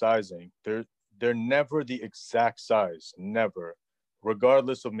for sizing. They're never the exact size, never,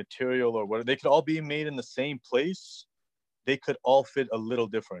 regardless of material or what. They could all be made in the same place. They could all fit a little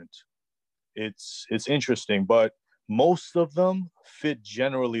different. It's interesting, but most of them fit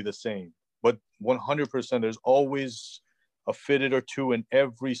generally the same. But 100%, there's always a fitted or two in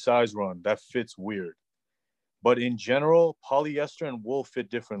every size run that fits weird. But in general, polyester and wool fit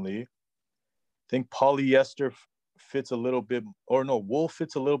differently. I think polyester fits a little bit, or no, wool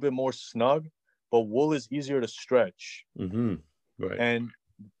fits a little bit more snug, but wool is easier to stretch. Mm-hmm. Right. And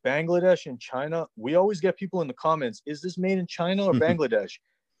Bangladesh and China, we always get people in the comments, is this made in China or Bangladesh?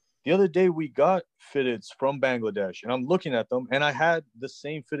 The other day we got fitteds from Bangladesh, and I'm looking at them, and I had the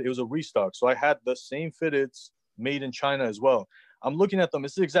same fit. It was a restock, so I had the same fitteds made in China as well. I'm looking at them.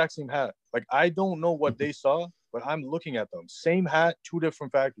 It's the exact same hat. Like I don't know what they saw, but I'm looking at them. Same hat, two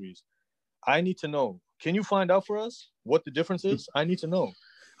different factories. I need to know. Can you find out for us what the difference is? I need to know.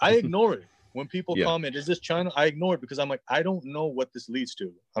 I ignore it when people Yeah. comment, "Is this China?" I ignore it because I'm like, I don't know what this leads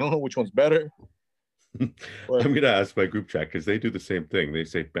to. I don't know which one's better. But I'm gonna ask my group chat because they do the same thing. They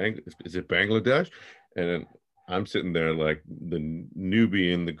say, is it Bangladesh?" And then I'm sitting there like the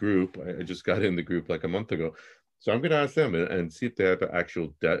newbie in the group. I just got in the group like a month ago, so I'm gonna ask them and see if they have an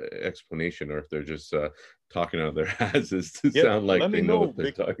actual explanation, or if they're just talking out of their asses to yeah, sound like let me they know know. what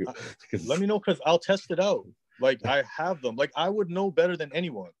they're talking about. Let me know because I'll test it out. Like I have them. Like I would know better than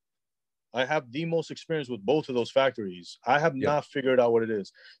anyone. I have the most experience with both of those factories. I have Yeah. not figured out what it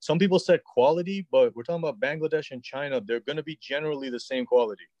is. Some people said quality, but we're talking about Bangladesh and China. They're going to be generally the same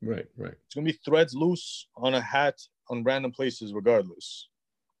quality. Right, right. It's going to be threads loose on a hat on random places, regardless.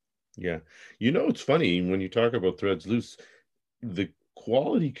 Yeah. It's funny when you talk about threads loose, the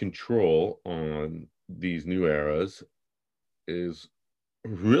quality control on these New Eras is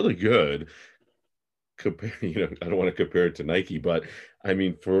really good. Compare, I don't want to compare it to Nike, but I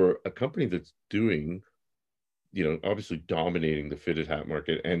mean, for a company that's doing, obviously dominating the fitted hat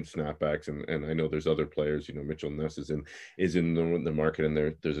market and snapbacks, and I know there's other players, Mitchell Ness is in the market, and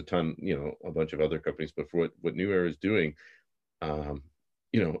there's a ton, a bunch of other companies, but for what New Era is doing, um,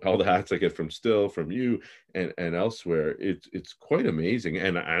 all the hats I get from Still, from you, and elsewhere, it's quite amazing.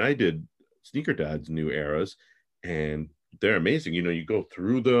 And I did Sneaker Dad's New Eras, and they're amazing. You go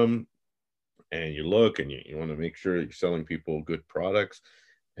through them. and you look and you want to make sure you're selling people good products.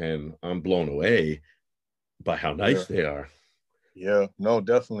 And I'm blown away by how Yeah. nice they are. Yeah, no,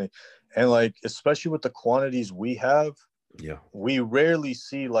 definitely. And like, especially with the quantities we have, Yeah. we rarely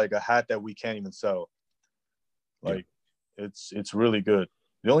see like a hat that we can't even sell. Yeah. Like, it's really good.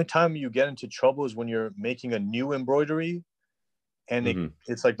 The only time you get into trouble is when you're making a new embroidery and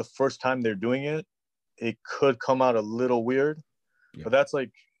it's like the first time they're doing it. It could come out a little weird, Yeah. but that's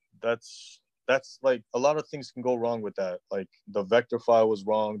like a lot of things can go wrong with that. Like the vector file was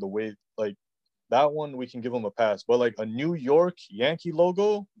wrong, the way like that one we can give them a pass. But like a New York Yankee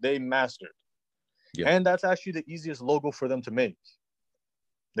logo, they mastered. Yeah. And that's actually the easiest logo for them to make.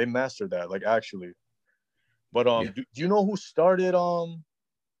 They mastered that, like actually. But Yeah. do you know who started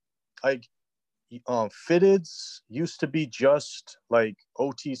like fitteds used to be just like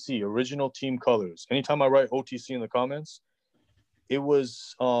OTC, original team colors. Anytime I write OTC in the comments, it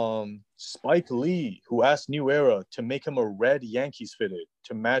was Spike Lee who asked New Era to make him a red Yankees fitted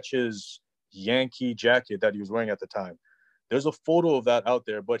to match his Yankee jacket that he was wearing at the time. There's a photo of that out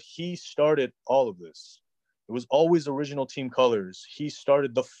there, but he started all of this. It was always original team colors. He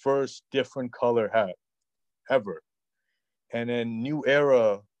started the first different color hat ever. And then New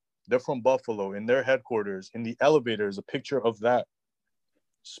Era, they're from Buffalo. In their headquarters, in the elevator, is a picture of that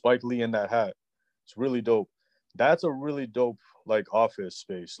Spike Lee in that hat. It's really dope. That's a really dope like office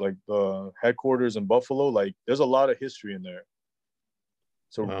space. Like the headquarters in Buffalo, like there's a lot of history in there.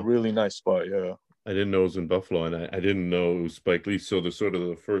 It's a Wow. really nice spot. Yeah. I didn't know it was in Buffalo, and I didn't know it was Spike Lee. So the sort of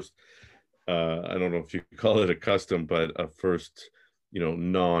the first, I don't know if you call it a custom, but a first,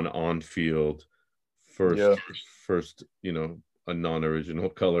 non-on field, Yeah. first, a non-original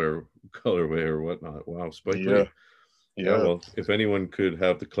colorway or whatnot. Wow, Spike Yeah. Lee. Yeah, Yeah. well, if anyone could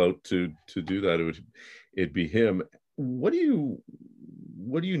have the clout to do that, it'd be him. What do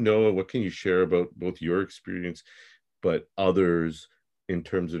you know? What can you share about both your experience, but others in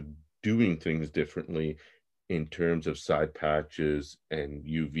terms of doing things differently, in terms of side patches and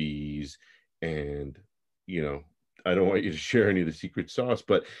UVs, and you know, I don't want you to share any of the secret sauce,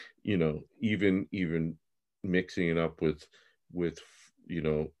 but even mixing it up with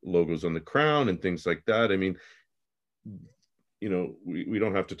logos on the crown and things like that. I mean, we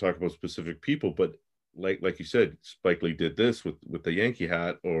don't have to talk about specific people, but like you said, Spike Lee did this with the Yankee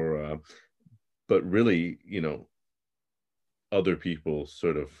hat, or but really, other people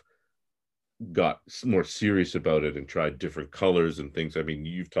sort of got more serious about it and tried different colors and things. I mean,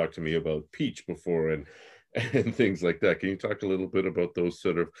 you've talked to me about peach before and things like that. Can you talk a little bit about those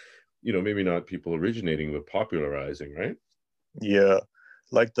sort of, maybe not people originating, but popularizing, right? Yeah.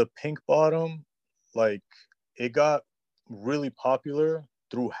 Like the pink bottom, like it got really popular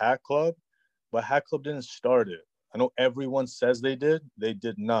through Hat Club, but Hat Club didn't start it. I know everyone says they did. They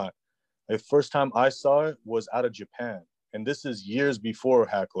did not. The first time I saw it was out of Japan. And this is years before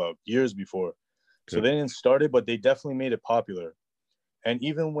Hat Club, years before. So Okay. they didn't start it, but they definitely made it popular. And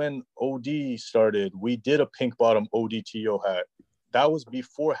even when OD started, we did a pink bottom ODTO hat. That was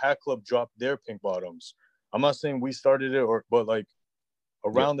before Hat Club dropped their pink bottoms. I'm not saying we started it, but like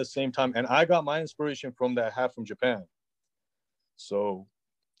Yeah. around the same time. And I got my inspiration from that hat from Japan. So,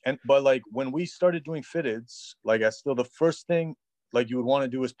 but like when we started doing fitteds, like I still the first thing like you would want to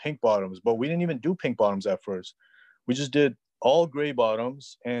do is pink bottoms, but we didn't even do pink bottoms at first. We just did all gray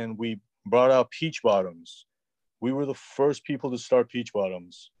bottoms and we brought out peach bottoms. We were the first people to start peach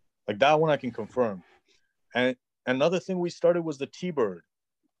bottoms. Like that one I can confirm. And another thing we started was the T-Bird,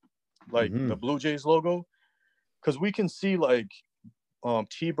 like the Blue Jays logo. Because we can see like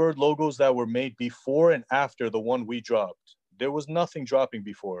T-Bird logos that were made before and after the one we dropped. There was nothing dropping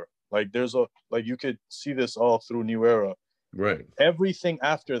before. Like you could see this all through New Era. Right. Everything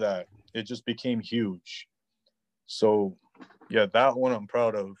after that, it just became huge. So yeah, that one I'm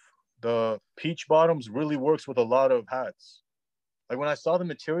proud of. The peach bottoms really works with a lot of hats. Like when I saw the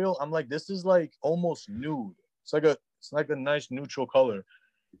material, I'm like, this is like almost nude. It's like a nice neutral color.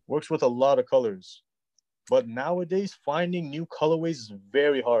 Works with a lot of colors. But nowadays, finding new colorways is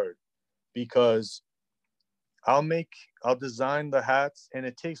very hard because I'll design the hats and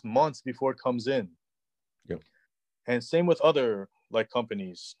it takes months before it comes in. Yep. And same with other like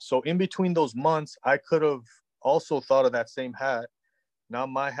companies. So in between those months, I could have also thought of that same hat. Now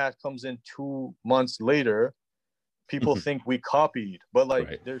my hat comes in 2 months later. People think we copied, but like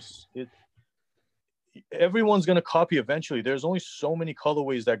Right. everyone's gonna copy eventually. There's only so many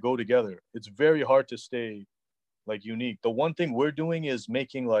colorways that go together. It's very hard to stay like unique. The one thing we're doing is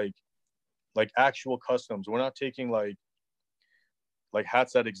making like actual customs. We're not taking like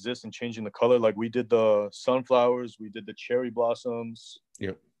hats that exist and changing the color. Like we did the sunflowers, we did the cherry blossoms.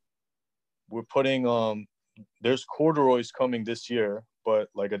 Yep. we're putting there's corduroys coming this year, but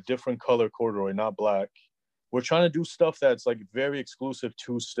like a different color corduroy, not black. We're trying to do stuff that's like very exclusive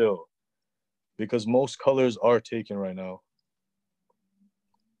to Still, because most colors are taken right now.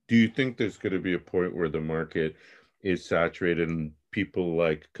 Do you think there's going to be a point where the market is saturated and people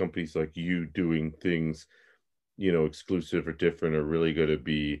like companies like you doing things, exclusive or different are really going to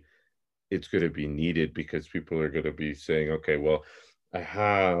be, it's going to be needed because people are going to be saying, okay, well, I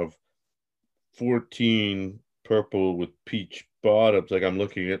have 14 purple with peach bottoms. Like I'm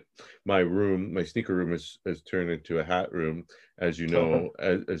looking at my room, my sneaker room has turned into a hat room, as you know,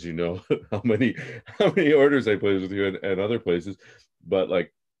 as you know, how many orders I place with you and other places. But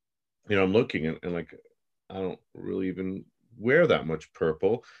like, I'm looking and like I don't really even wear that much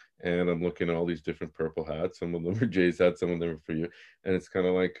purple. And I'm looking at all these different purple hats. Some of them are Jay's hats, some of them are for you. And it's kind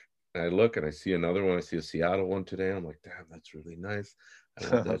of like I look and I see another one. I see a Seattle one today. I'm like, damn, that's really nice. I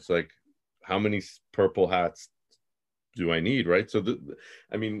want that. It's like, how many purple hats do I need, right? So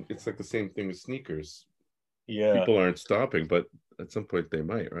I mean, it's like the same thing with sneakers. Yeah. People aren't stopping, but at some point they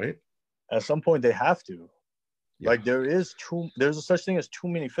might, right? At some point they have to. Yeah. Like there's a such thing as too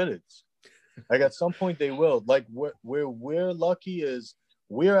many fitteds. Like at some point they will. Like where we're lucky is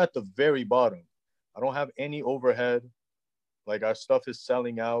we're at the very bottom. I don't have any overhead. Like our stuff is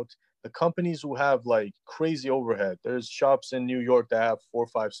selling out. The companies who have like crazy overhead, there's shops in New York that have 4 or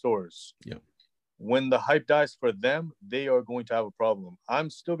 5 stores. Yeah. When the hype dies for them, they are going to have a problem. I'm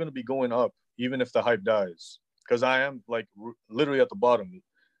still going to be going up even if the hype dies, because I am like literally at the bottom.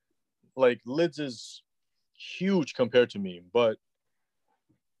 Like Lids is huge compared to me, but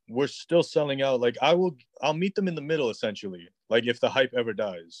we're still selling out. Like I'll meet them in the middle essentially. Like if the hype ever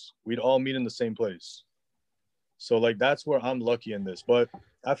dies, we'd all meet in the same place. So like that's where I'm lucky in this, but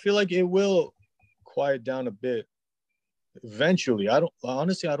I feel like it will quiet down a bit eventually. I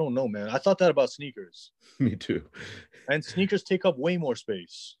don't know, man. I thought that about sneakers. Me too. And sneakers take up way more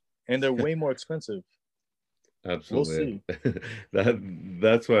space and they're way more expensive. Absolutely. We'll see.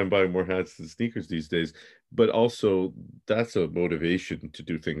 That's why I'm buying more hats than sneakers these days. But also that's a motivation to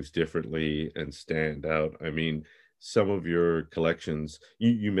do things differently and stand out. I mean, some of your collections,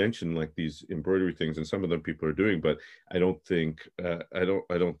 you mentioned like these embroidery things, and some of them people are doing, but I don't think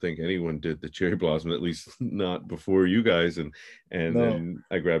anyone did the cherry blossom, at least not before you guys. And No. then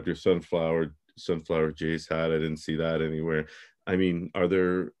I grabbed your sunflower Jay's hat. I didn't see that anywhere. I mean, are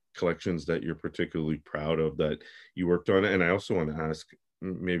there collections that you're particularly proud of that you worked on? And I also want to ask,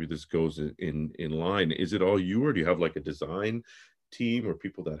 maybe this goes in line, is it all you, or do you have like a design team or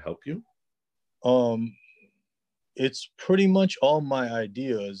people that help you? It's pretty much all my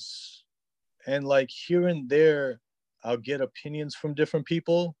ideas, and like here and there I'll get opinions from different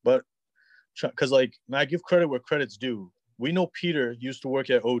people, but because like I give credit where credit's due. We know Peter used to work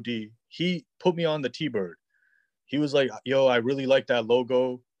at OD. He put me on the T-Bird. He was like, yo, I really like that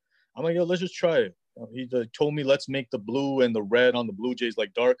logo. I'm like, yo, let's just try it. He told me, let's make the blue and the red on the Blue Jays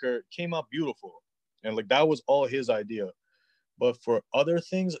like darker. It came out beautiful. And like that was all his idea. But for other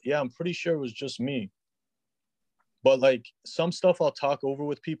things, yeah, I'm pretty sure it was just me. But like some stuff I'll talk over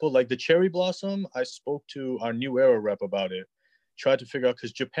with people, like the cherry blossom, I spoke to our New Era rep about it, tried to figure out,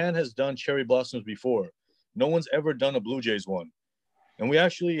 because Japan has done cherry blossoms before. No one's ever done a Blue Jays one. And we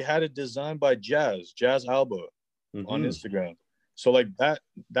actually had it designed by Jazz Alba on Instagram. So like that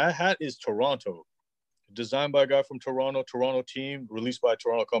hat is Toronto, designed by a guy from Toronto team, released by a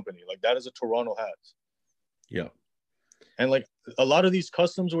Toronto company. Like that is a Toronto hat. Yeah. And like a lot of these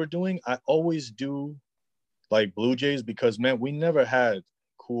customs we're doing, I always do like Blue Jays, because man, we never had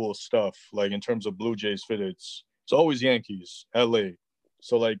cool stuff like in terms of Blue Jays fitted. It's always Yankees, LA.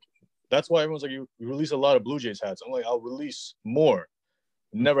 So like that's why everyone's like, you release a lot of Blue Jays hats. I'm like, I'll release more.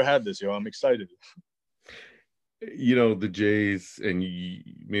 Never had this, yo. I'm excited. The Jays, and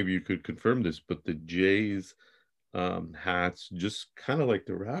maybe you could confirm this, but the Jays hats, just kind of like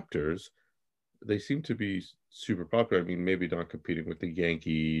the Raptors, they seem to be super popular. I mean, maybe not competing with the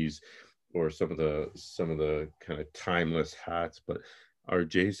Yankees or some of the kind of timeless hats, but are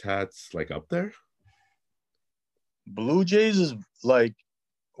Jays hats like up there? Blue Jays is like,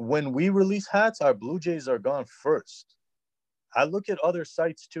 when we release hats, our Blue Jays are gone first. I look at other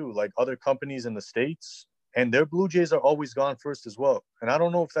sites too, like other companies in the States, and their Blue Jays are always gone first as well. And I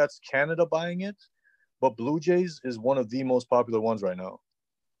don't know if that's Canada buying it, but Blue Jays is one of the most popular ones right now.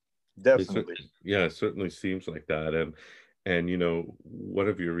 Definitely. It certainly seems like that. And one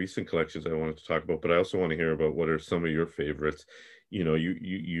of your recent collections I wanted to talk about, but I also want to hear about what are some of your favorites. You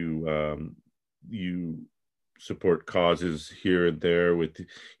support causes here and there with,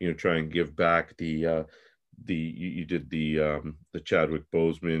 try and give back. The you did the Chadwick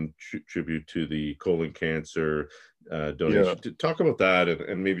Boseman tribute to the colon cancer Yeah. donation. To talk about that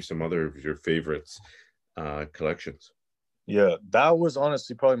and maybe some other of your favorites collections. Yeah, that was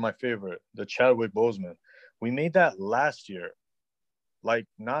honestly probably my favorite, the Chadwick Boseman. We made that last year, like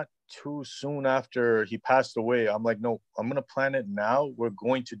not too soon after he passed away. I'm like, no, I'm gonna plan it now. We're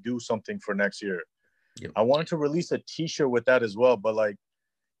going to do something for next year. Yep. I wanted to release a T-shirt with that as well, but like,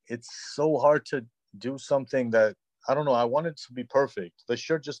 it's so hard to do something that I don't know. I wanted to be perfect. The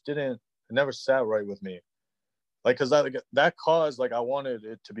shirt just didn't. It never sat right with me. Like, cause that cause, like, I wanted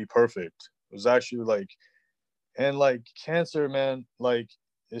it to be perfect. It was actually like, and like cancer, man, like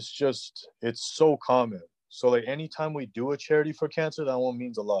it's so common. So like anytime we do a charity for cancer, that one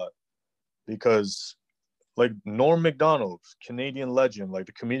means a lot because like Norm Macdonald, Canadian legend, like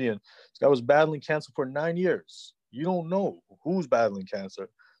the comedian, this guy was battling cancer for 9 years. You don't know who's battling cancer.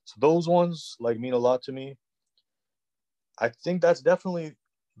 So those ones like mean a lot to me. I think that's definitely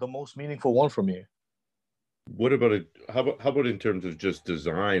the most meaningful one for me. What about it? How about in terms of just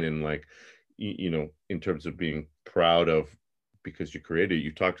design and like in terms of being proud of because you created it,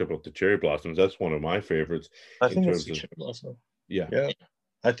 you talked about the cherry blossoms. That's one of my favorites I in think it's terms the of cherry blossom. yeah. Yeah.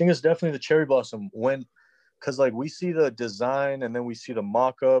 I think it's definitely the cherry blossom when because like we see the design and then we see the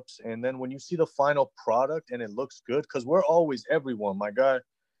mock-ups and then when you see the final product and it looks good because we're always everyone my guy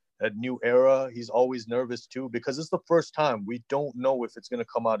at New Era, he's always nervous too because it's the first time we don't know if it's going to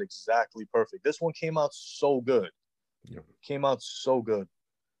come out exactly perfect. This one came out so good. Yeah. Came out so good.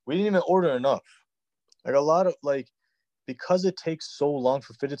 We didn't even order enough. Like a lot of like because it takes so long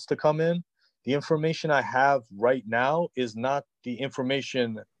for fitteds to come in, the information I have right now is not the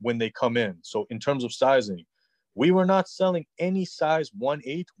information when they come in. So in terms of sizing, we were not selling any size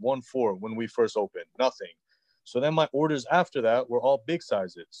 1/8, 1/4 when we first opened, nothing. So then my orders after that were all big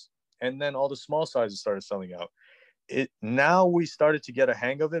sizes. And then all the small sizes started selling out. It now we started to get a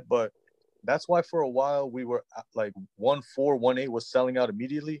hang of it, but that's why for a while we were like 1/4, 1/8 was selling out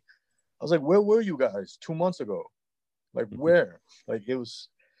immediately. I was like, where were you guys 2 months ago? Like where? Like it was,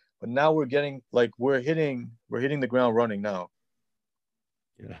 but now we're getting like we're hitting the ground running now.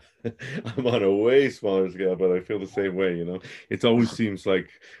 Yeah. I'm on a way smaller scale, but I feel the same way, It always seems like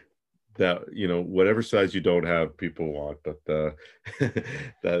that, whatever size you don't have, people want, but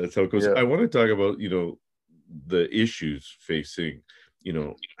that's how it goes. Yeah, I want to talk about, the issues facing,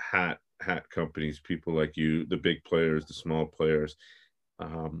 hat companies, people like you, the big players, the small players.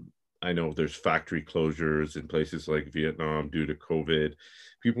 Um, I know there's factory closures in places like Vietnam due to COVID.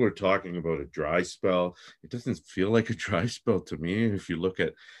 People are talking about a dry spell. It doesn't feel like a dry spell to me. If you look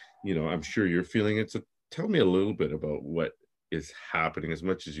at, I'm sure you're feeling it. So tell me a little bit about what is happening as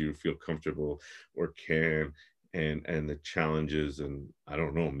much as you feel comfortable or can and the challenges and I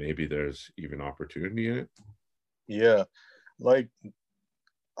don't know, maybe there's even opportunity in it. yeah. Like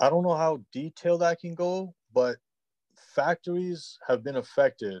I don't know how detailed I can go, but factories have been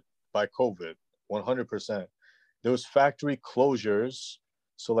affected by COVID 100%. There was factory closures,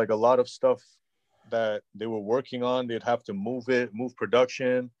 so like a lot of stuff that they were working on, they'd have to move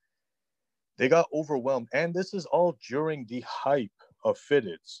production. They got overwhelmed. And this is all during the hype of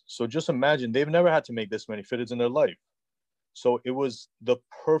fitteds. So just imagine they've never had to make this many fitteds in their life. So it was the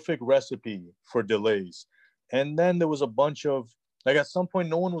perfect recipe for delays. And then there was a bunch of, like at some point,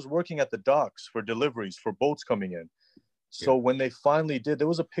 no one was working at the docks for deliveries for boats coming in. Yeah. So when they finally did, there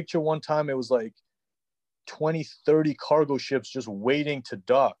was a picture one time, it was like 20, 30 cargo ships just waiting to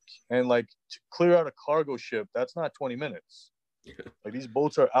dock. And like to clear out a cargo ship, that's not 20 minutes. Like these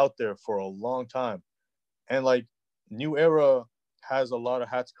boats are out there for a long time. And like New Era has a lot of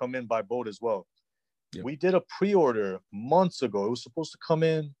hats come in by boat as well. Yep. We did a pre-order months ago. It was supposed to come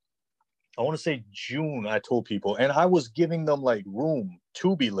in, I want to say June, I told people. And I was giving them like room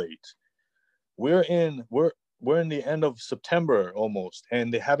to be late. We're in the end of September almost,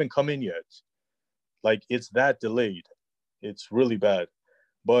 and they haven't come in yet. Like it's that delayed. It's really bad.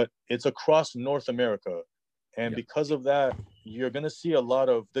 But it's across North America. And Yeah. because of that, you're gonna see a lot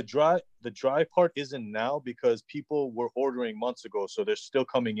of the dry part isn't now because people were ordering months ago, so they're still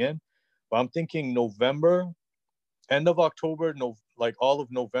coming in. But I'm thinking November, end of October, no, like all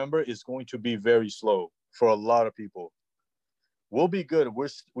of November is going to be very slow for a lot of people. We'll be good.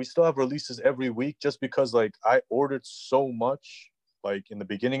 We still have releases every week just because like I ordered so much like in the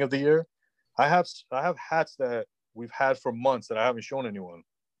beginning of the year. I have hats that we've had for months that I haven't shown anyone.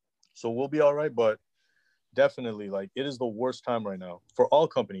 So we'll be all right, but definitely like it is the worst time right now for all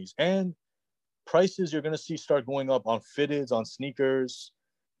companies. And prices you're going to see start going up on fitteds, on sneakers.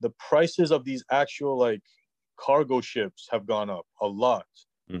 The prices of these actual like cargo ships have gone up a lot.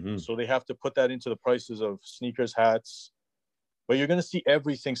 Mm-hmm. So they have to put that into the prices of sneakers, hats. But you're going to see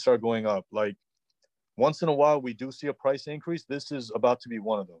everything start going up. Like once in a while, we do see a price increase. This is about to be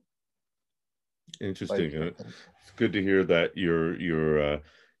one of them. Interesting. Like, It's good to hear that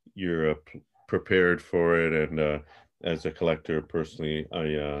you're prepared for it, and as a collector personally,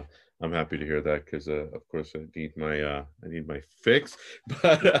 I'm happy to hear that because of course I need my fix,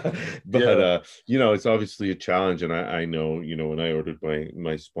 but yeah, it's obviously a challenge, and I know when I ordered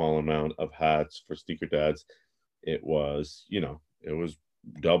my small amount of hats for Sneaker Dads, it was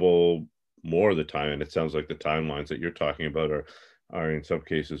double more of the time, and it sounds like the timelines that you're talking about are in some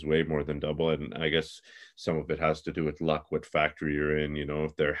cases way more than double. And I guess some of it has to do with luck, what factory you're in.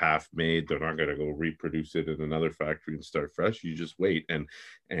 If they're half made, they're not going to go reproduce it in another factory and start fresh. You just wait. And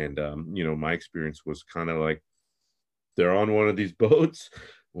my experience was kind of like they're on one of these boats.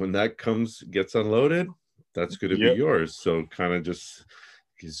 When that gets unloaded, that's going to be yeah, yours. So kind of just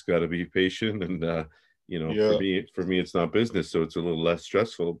got to be patient. And for yeah. me it's not business, so it's a little less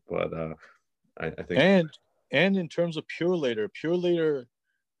stressful. But I think And in terms of Pure Later,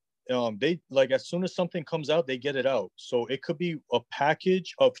 they like as soon as something comes out, they get it out. So it could be a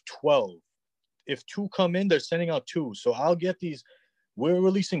package of 12. If two come in, they're sending out two. So I'll get these. We're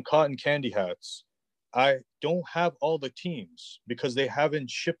releasing cotton candy hats. I don't have all the teams because they haven't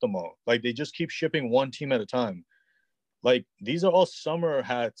shipped them all. Like they just keep shipping one team at a time. Like these are all summer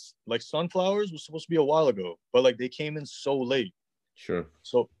hats. Like sunflowers was supposed to be a while ago, but like they came in so late. sure.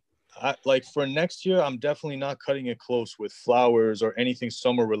 So like for next year, I'm definitely not cutting it close with flowers or anything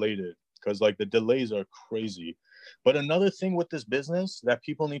summer related because like the delays are crazy. But another thing with this business that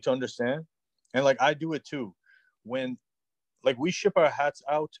people need to understand, and like I do it too, when like we ship our hats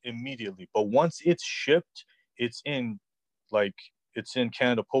out immediately, but once it's shipped, it's in like it's in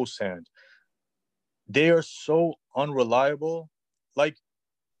Canada Post hand. They are so unreliable. Like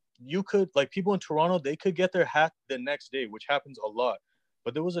you could like people in Toronto, they could get their hat the next day, which happens a lot.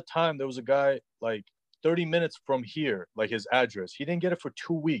 But there was a guy like 30 minutes from here, like his address. He didn't get it for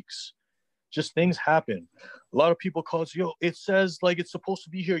 2 weeks. Just things happen. A lot of people call us, yo, it says like it's supposed to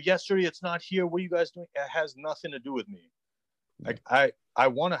be here yesterday. It's not here. What are you guys doing? It has nothing to do with me. Like I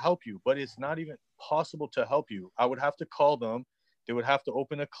want to help you, but it's not even possible to help you. I would have to call them. They would have to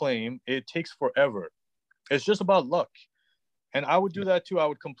open a claim. It takes forever. It's just about luck. And I would do that too. I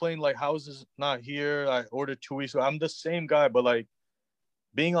would complain like, "How is this not here? I ordered 2 weeks ago." I'm the same guy, but like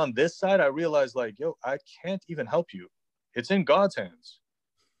being on this side, I realized like, yo, I can't even help you. It's in God's hands.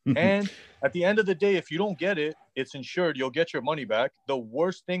 And at the end of the day, if you don't get it, it's insured. You'll get your money back. The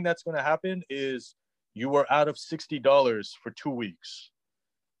worst thing that's going to happen is you were out of $60 for 2 weeks.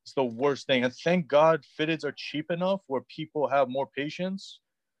 It's the worst thing. And thank God fitteds are cheap enough where people have more patience.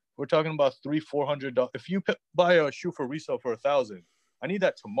 We're talking about $300-400. If you buy a shoe for resale for 1,000, I need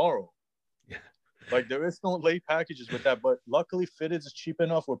that tomorrow. Yeah. Like there is no late packages with that, but luckily fitteds is cheap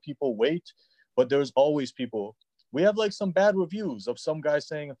enough where people wait. But there's always people. We have like some bad reviews of some guy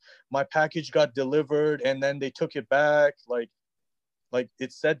saying my package got delivered and then they took it back. Like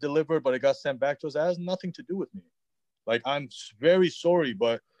it said delivered, but it got sent back to us. That has nothing to do with me. Like I'm very sorry,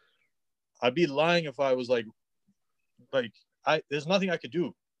 but I'd be lying if I was like there's nothing I could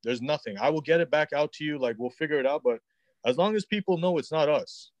do. There's nothing. I will get it back out to you. Like we'll figure it out. But as long as people know it's not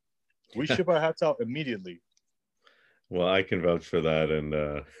us, we ship our hats out immediately. Well, I can vouch for that, and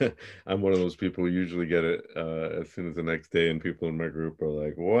I'm one of those people who usually get it as soon as the next day, and people in my group are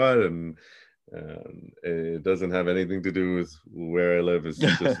like, "What?" And it doesn't have anything to do with where I live. It's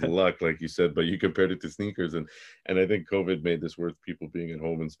just luck, like you said. But you compared it to sneakers, and I think COVID made this worth people being at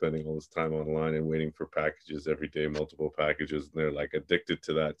home and spending all this time online and waiting for packages every day, multiple packages. And they're like addicted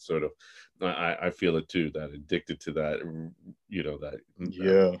to that sort of. I feel it too. That addicted to that, that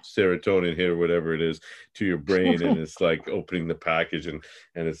Yeah. serotonin hit or whatever it is to your brain, and it's like opening the package, and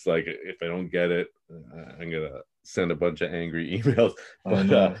it's like if I don't get it, I'm gonna send a bunch of angry emails.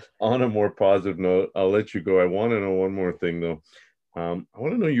 But on a more positive note, I'll let you go. I want to know one more thing though. I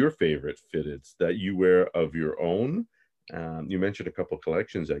want to know your favorite fitteds that you wear of your own. You mentioned a couple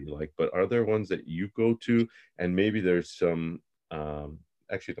collections that you like, but are there ones that you go to? And maybe there's some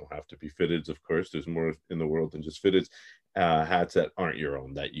actually don't have to be fitteds, of course. There's more in the world than just fitteds. Hats that aren't your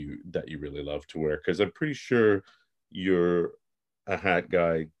own that you really love to wear, because I'm pretty sure you're a hat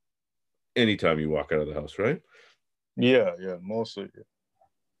guy anytime you walk out of the house, right? Yeah, mostly.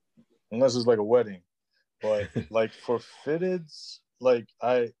 Unless it's like a wedding. But like for fitteds, like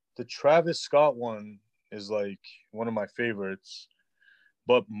the Travis Scott one is like one of my favorites.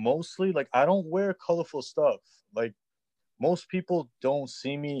 But mostly like I don't wear colorful stuff. Like most people don't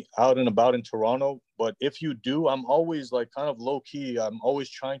see me out and about in Toronto, but if you do, I'm always like kind of low key. I'm always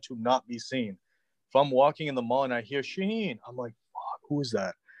trying to not be seen. If I'm walking in the mall and I hear Shaheen, I'm like, fuck, who is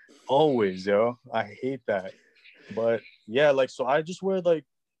that? Always, yo. I hate that. But yeah, like, so I just wear like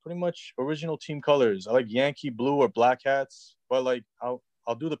pretty much original team colors. I like Yankee blue or black hats, but like I'll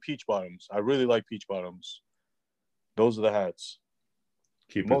do the peach bottoms. I really like peach bottoms. Those are the hats.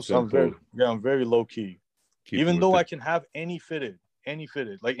 Keep it simple. I'm very low key. Even though I can have any fitted,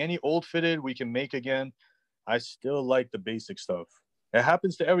 like any old fitted we can make again, I still like the basic stuff. It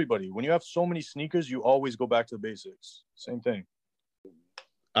happens to everybody. When you have so many sneakers, you always go back to the basics. Same thing.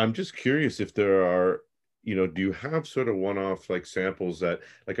 I'm just curious if there are, you know, do you have sort of one-off like samples that,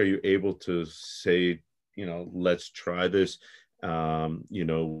 like, are you able to say, you know, let's try this, you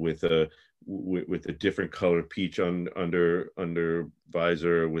know, with a different color peach under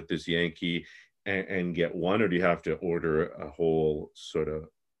visor with this Yankee, and get one, or do you have to order a whole sort of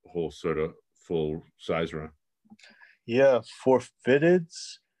full size run? Yeah, for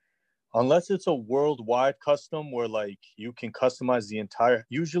fitteds, unless it's a worldwide custom where like you can customize the entire,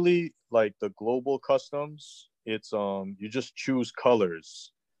 usually like the global customs, it's you just choose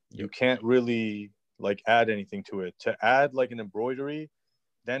colors. You can't really like add anything to it. To add like an embroidery,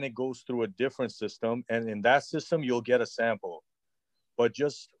 then it goes through a different system, and in that system you'll get a sample. But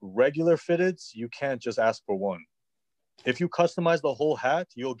just regular fitteds, you can't just ask for one. If you customize the whole hat,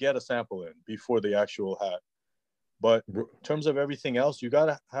 you'll get a sample in before the actual hat. But in terms of everything else, you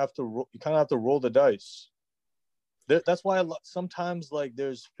kind of have to roll the dice. That's why sometimes like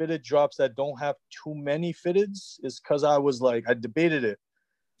there's fitted drops that don't have too many fitteds, is because I debated it.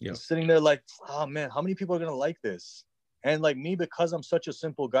 Yeah. Sitting there like, oh man, how many people are gonna like this? And like me, because I'm such a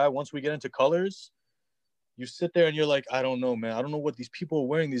simple guy, once we get into colors, you sit there and you're like, I don't know, man. I don't know what these people are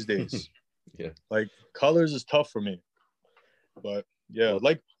wearing these days. Yeah. Like colors is tough for me. But yeah,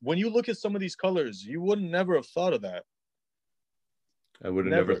 like when you look at some of these colors, you wouldn't never have thought of that. I would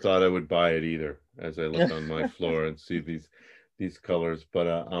have never thought I would buy it either, as I look on my floor and see these colors, but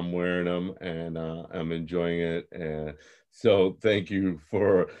I'm wearing them and I'm enjoying it. And so thank you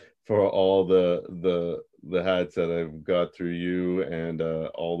for all the hats that I've got through you, and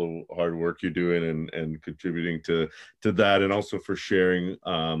all the hard work you're doing and contributing to that, and also for sharing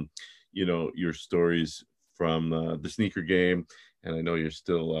you know, your stories from the sneaker game. And I know you're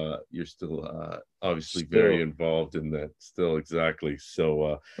still obviously very involved in that still. Exactly.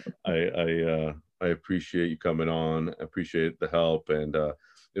 So I appreciate you coming on. I appreciate the help, and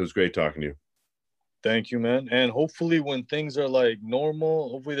it was great talking to you. Thank you, man. And hopefully when things are like normal,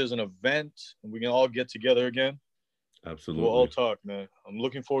 hopefully there's an event and we can all get together again. Absolutely. We'll all talk, man. I'm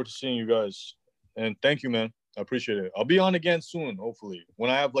looking forward to seeing you guys. And thank you, man. I appreciate it. I'll be on again soon, hopefully,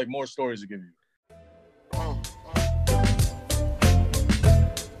 when I have like more stories to give you.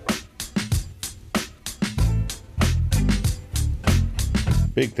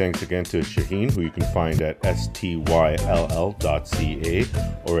 Big thanks again to Shaheen, who you can find at styll.ca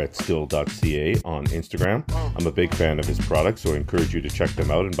or at still.ca on Instagram. I'm a big fan of his products, so I encourage you to check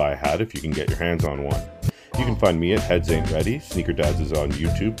them out and buy a hat if you can get your hands on one. You can find me at Heads Ain't Ready. Sneaker Dads is on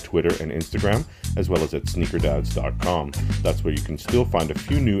YouTube, Twitter, and Instagram, as well as at sneakerdads.com. That's where you can still find a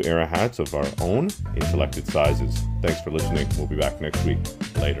few new era hats of our own in selected sizes. Thanks for listening. We'll be back next week.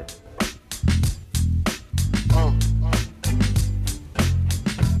 Later.